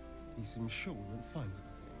 He seems sure we won't find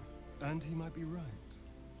anything. And he might be right.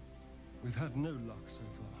 We've had no luck so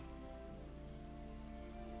far.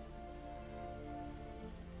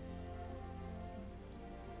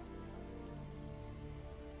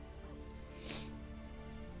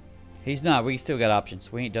 He's not. We still got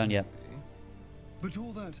options. We ain't done yet. But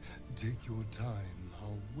all that, take your time,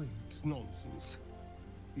 I'll wait nonsense.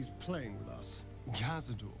 He's playing with us.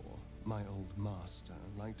 Cazador, my old master,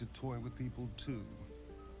 liked to toy with people too.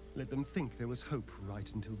 Let them think there was hope right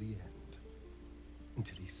until the end.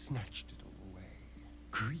 Until he snatched it all away.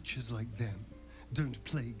 Creatures like them don't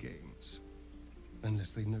play games.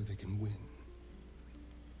 Unless they know they can win.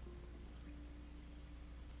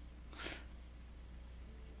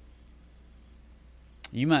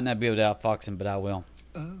 You might not be able to outfox him, but I will.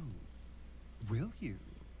 Oh, will you?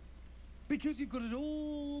 Because you've got it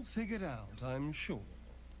all figured out, I'm sure.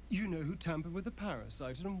 You know who tampered with the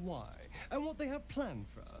parasite and why, and what they have planned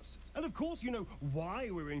for us. And of course you know why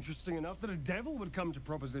we're interesting enough that a devil would come to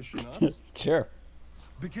proposition us. Sure.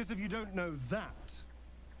 Because if you don't know that,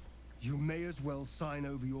 you may as well sign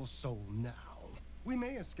over your soul now. We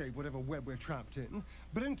may escape whatever web we're trapped in,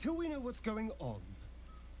 but until we know what's going on,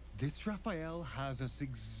 this Raphael has us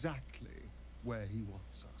exactly where he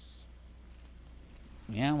wants us.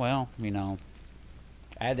 Yeah, well, you know.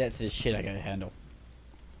 Add that to the shit I gotta handle.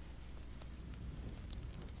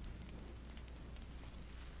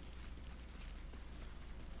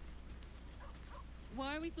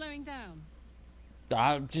 Why are we slowing down?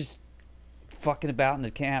 I'm just fucking about in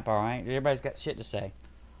the camp, alright? Everybody's got shit to say.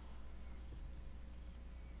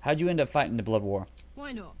 How'd you end up fighting the Blood War?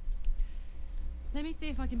 Why not? Let me see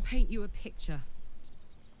if I can paint you a picture.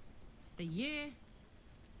 The year,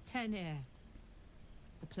 10 air.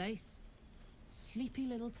 The place, sleepy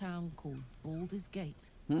little town called Baldur's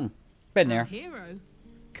Gate. Been Our there. hero,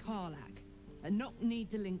 Karlak, a knock-kneed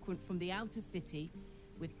delinquent from the outer city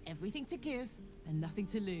with everything to give and nothing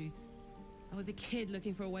to lose. I was a kid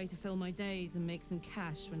looking for a way to fill my days and make some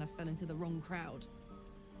cash when I fell into the wrong crowd.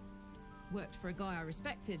 Worked for a guy I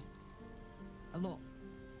respected. A lot.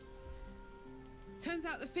 Turns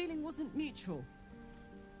out the feeling wasn't mutual.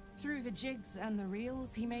 Through the jigs and the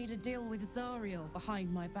reels, he made a deal with Zariel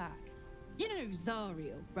behind my back. You know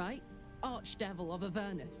Zariel, right? Archdevil of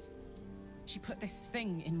Avernus. She put this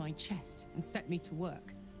thing in my chest and set me to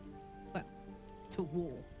work. Well, to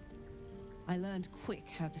war. I learned quick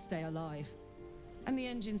how to stay alive. And the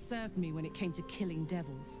engine served me when it came to killing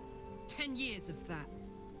devils. 10 years of that.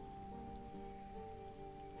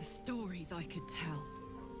 The stories I could tell.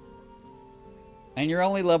 And you're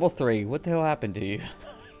only level 3. What the hell happened to you?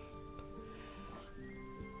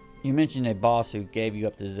 You mentioned a boss who gave you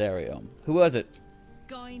up to Zariel. Who was it?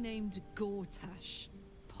 Guy named Gortash.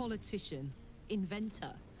 Politician.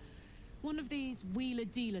 Inventor. One of these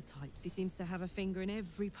wheeler-dealer types who seems to have a finger in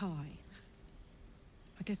every pie.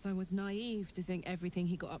 I guess I was naive to think everything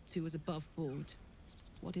he got up to was above board.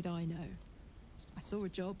 What did I know? I saw a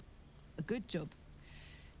job. A good job.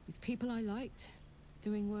 With people I liked.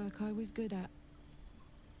 Doing work I was good at.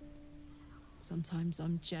 Sometimes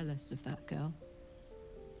I'm jealous of that girl.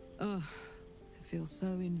 Ugh, to feel so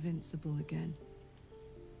invincible again.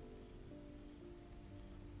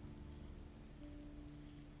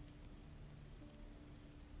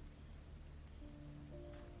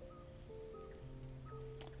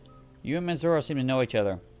 You and Mizora seem to know each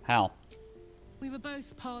other. How? We were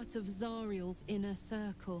both part of Zariel's inner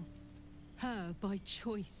circle. Her by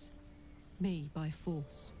choice, me by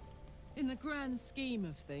force. In the grand scheme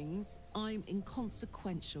of things, I'm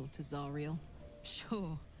inconsequential to Zariel.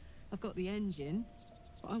 Sure, I've got the engine,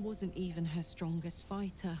 but I wasn't even her strongest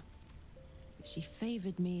fighter. But she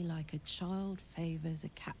favored me like a child favors a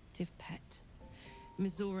captive pet.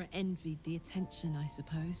 Mizora envied the attention, I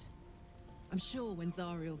suppose. I'm sure when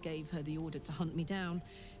Zariel gave her the order to hunt me down,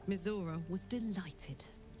 Mizora was delighted.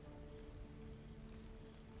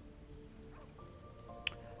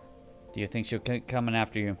 Do you think she'll keep coming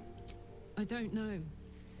after you? I don't know.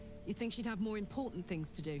 You'd think she'd have more important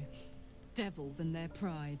things to do. Devils and their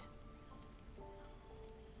pride.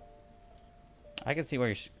 I can see why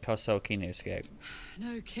you're so keen to escape.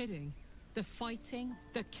 No kidding. The fighting,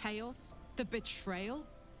 the chaos, the betrayal.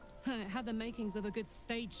 It had the makings of a good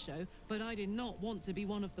stage show, but I did not want to be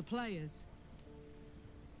one of the players.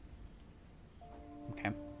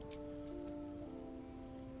 Okay.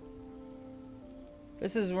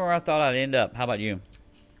 This is where I thought I'd end up. How about you?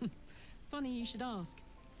 Funny you should ask.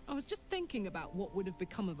 I was just thinking about what would have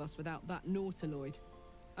become of us without that Nautiloid.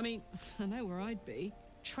 I mean, I know where I'd be.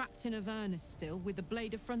 Trapped in Avernus still, with the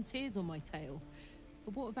Blade of Frontiers on my tail.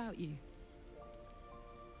 But what about you?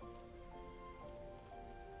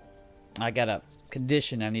 I got a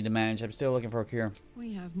condition I need to manage. I'm still looking for a cure.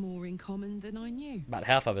 We have more in common than I knew. About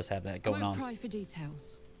half of us have that going I won't on. pry for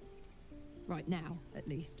details. Right now, at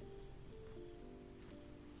least.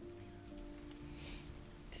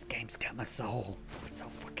 This game's got my soul. It's so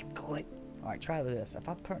fucking good. Alright, try this. If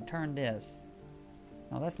I turn this...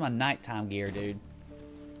 Oh, that's my nighttime gear, dude.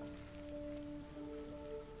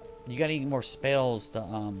 You got any more spells to,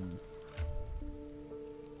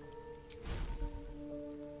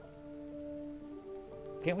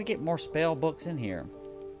 Can't we get more spell books in here?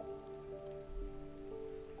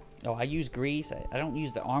 Oh, I use grease. I don't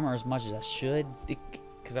use the armor as much as I should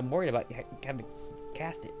because I'm worried about having to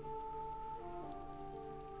cast it.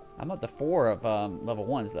 I'm up to 4 of level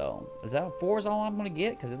 1s though. Is that 4 is all I'm gonna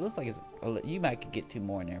get? Because it looks like it's, you might could get 2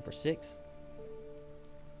 more in there for 6.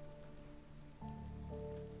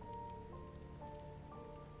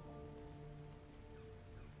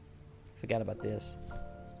 Forgot about this.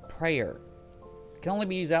 Prayer. Can only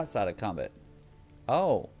be used outside of combat.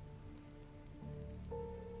 Oh.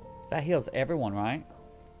 That heals everyone, right?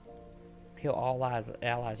 Heal all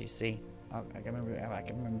allies you see. Oh, I can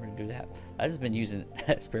remember to do that. I've just been using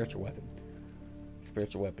that spiritual weapon.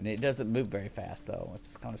 Spiritual weapon. It doesn't move very fast though.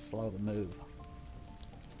 It's kind of slow to move.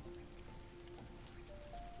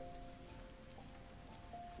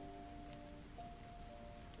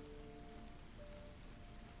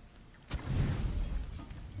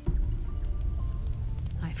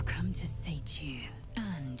 I've come to sate you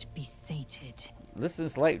and be sated. Listen,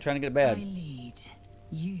 it's late. Trying to get bad. I lead.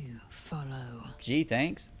 You follow. Gee,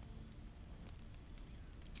 thanks.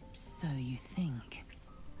 So you think.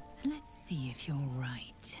 Let's see if you're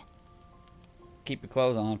right. Keep your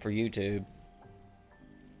clothes on for YouTube.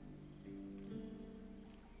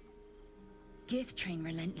 Gith train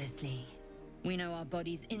relentlessly. We know our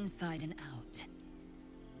bodies inside and out.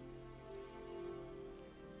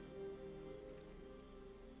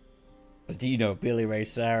 Do you know Billy Ray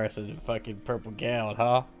Cyrus and the fucking purple gown,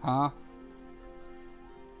 huh? Huh?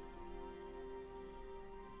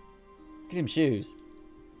 Look at them shoes.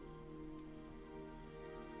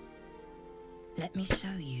 Let me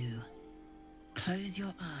show you. Close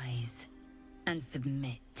your eyes and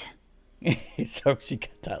submit. So she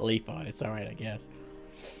got that leaf on. It's alright, I guess.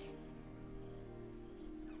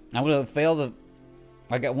 I'm gonna fail the...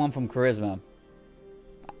 I got one from charisma.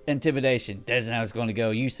 Intimidation. That's how it's gonna go.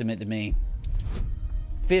 You submit to me.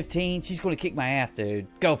 15. She's gonna kick my ass, dude.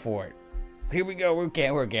 Go for it. Here we go.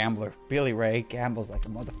 We're a gambler. Billy Ray gambles like a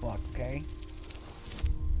motherfucker, okay?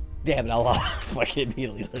 Damn it, I lost. Fucking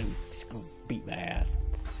immediately lose. She's gonna beat my ass.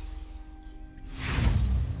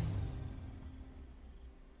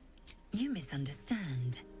 You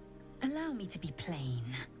misunderstand. Allow me to be plain.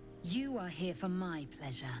 You are here for my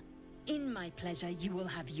pleasure. In my pleasure, you will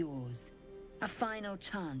have yours. A final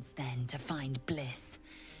chance, then, to find bliss.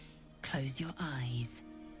 Close your eyes.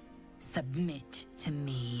 Submit to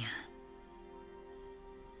me.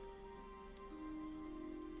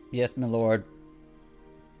 Yes, my lord.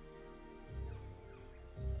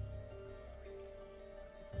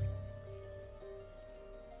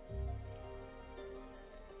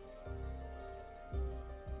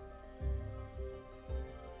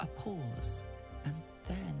 A pause, and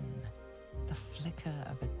then the flicker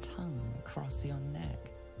of a tongue across your neck.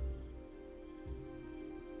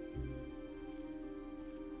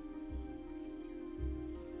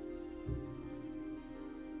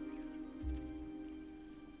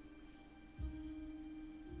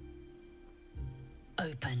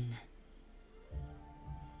 Open.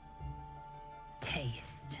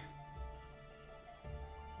 Taste.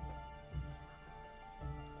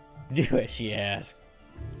 Do as she asks.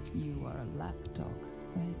 You are a lapdog,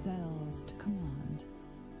 Lae'zel's to command.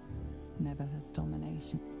 Never has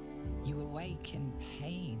domination. You awake in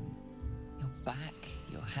pain. Your back,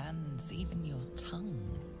 your hands, even your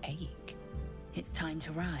tongue ache. It's time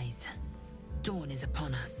to rise. Dawn is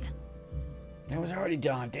upon us. It was already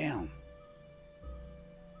dawn down.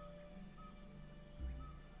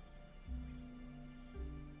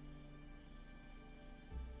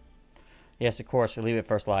 Yes, of course. We leave it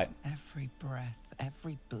first light. Every breath,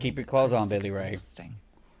 every blink. Keep your clothes on, proves Billy Ray. exhausting.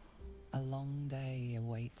 A long day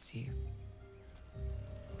awaits you.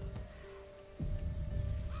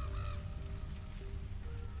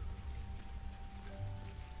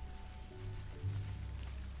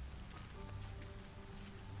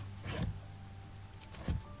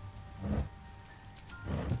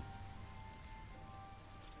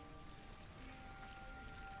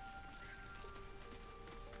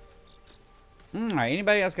 Alright,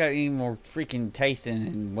 anybody else got any more freaking tasting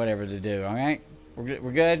and whatever to do, alright?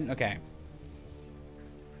 We're good? Okay.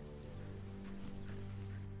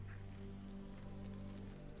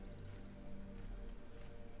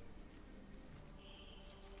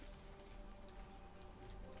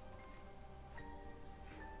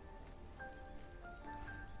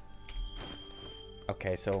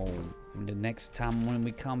 Okay, so the next time when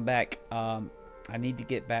we come back, I need to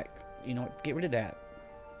get back, you know what, get rid of that.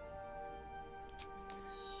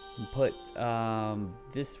 And put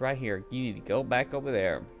this right here. You need to go back over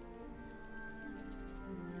there.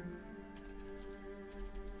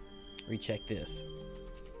 Recheck this.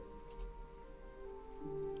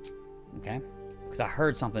 Okay? Because I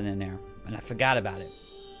heard something in there and I forgot about it.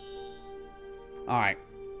 Alright.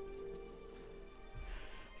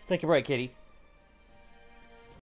 Let's take a break, kitty.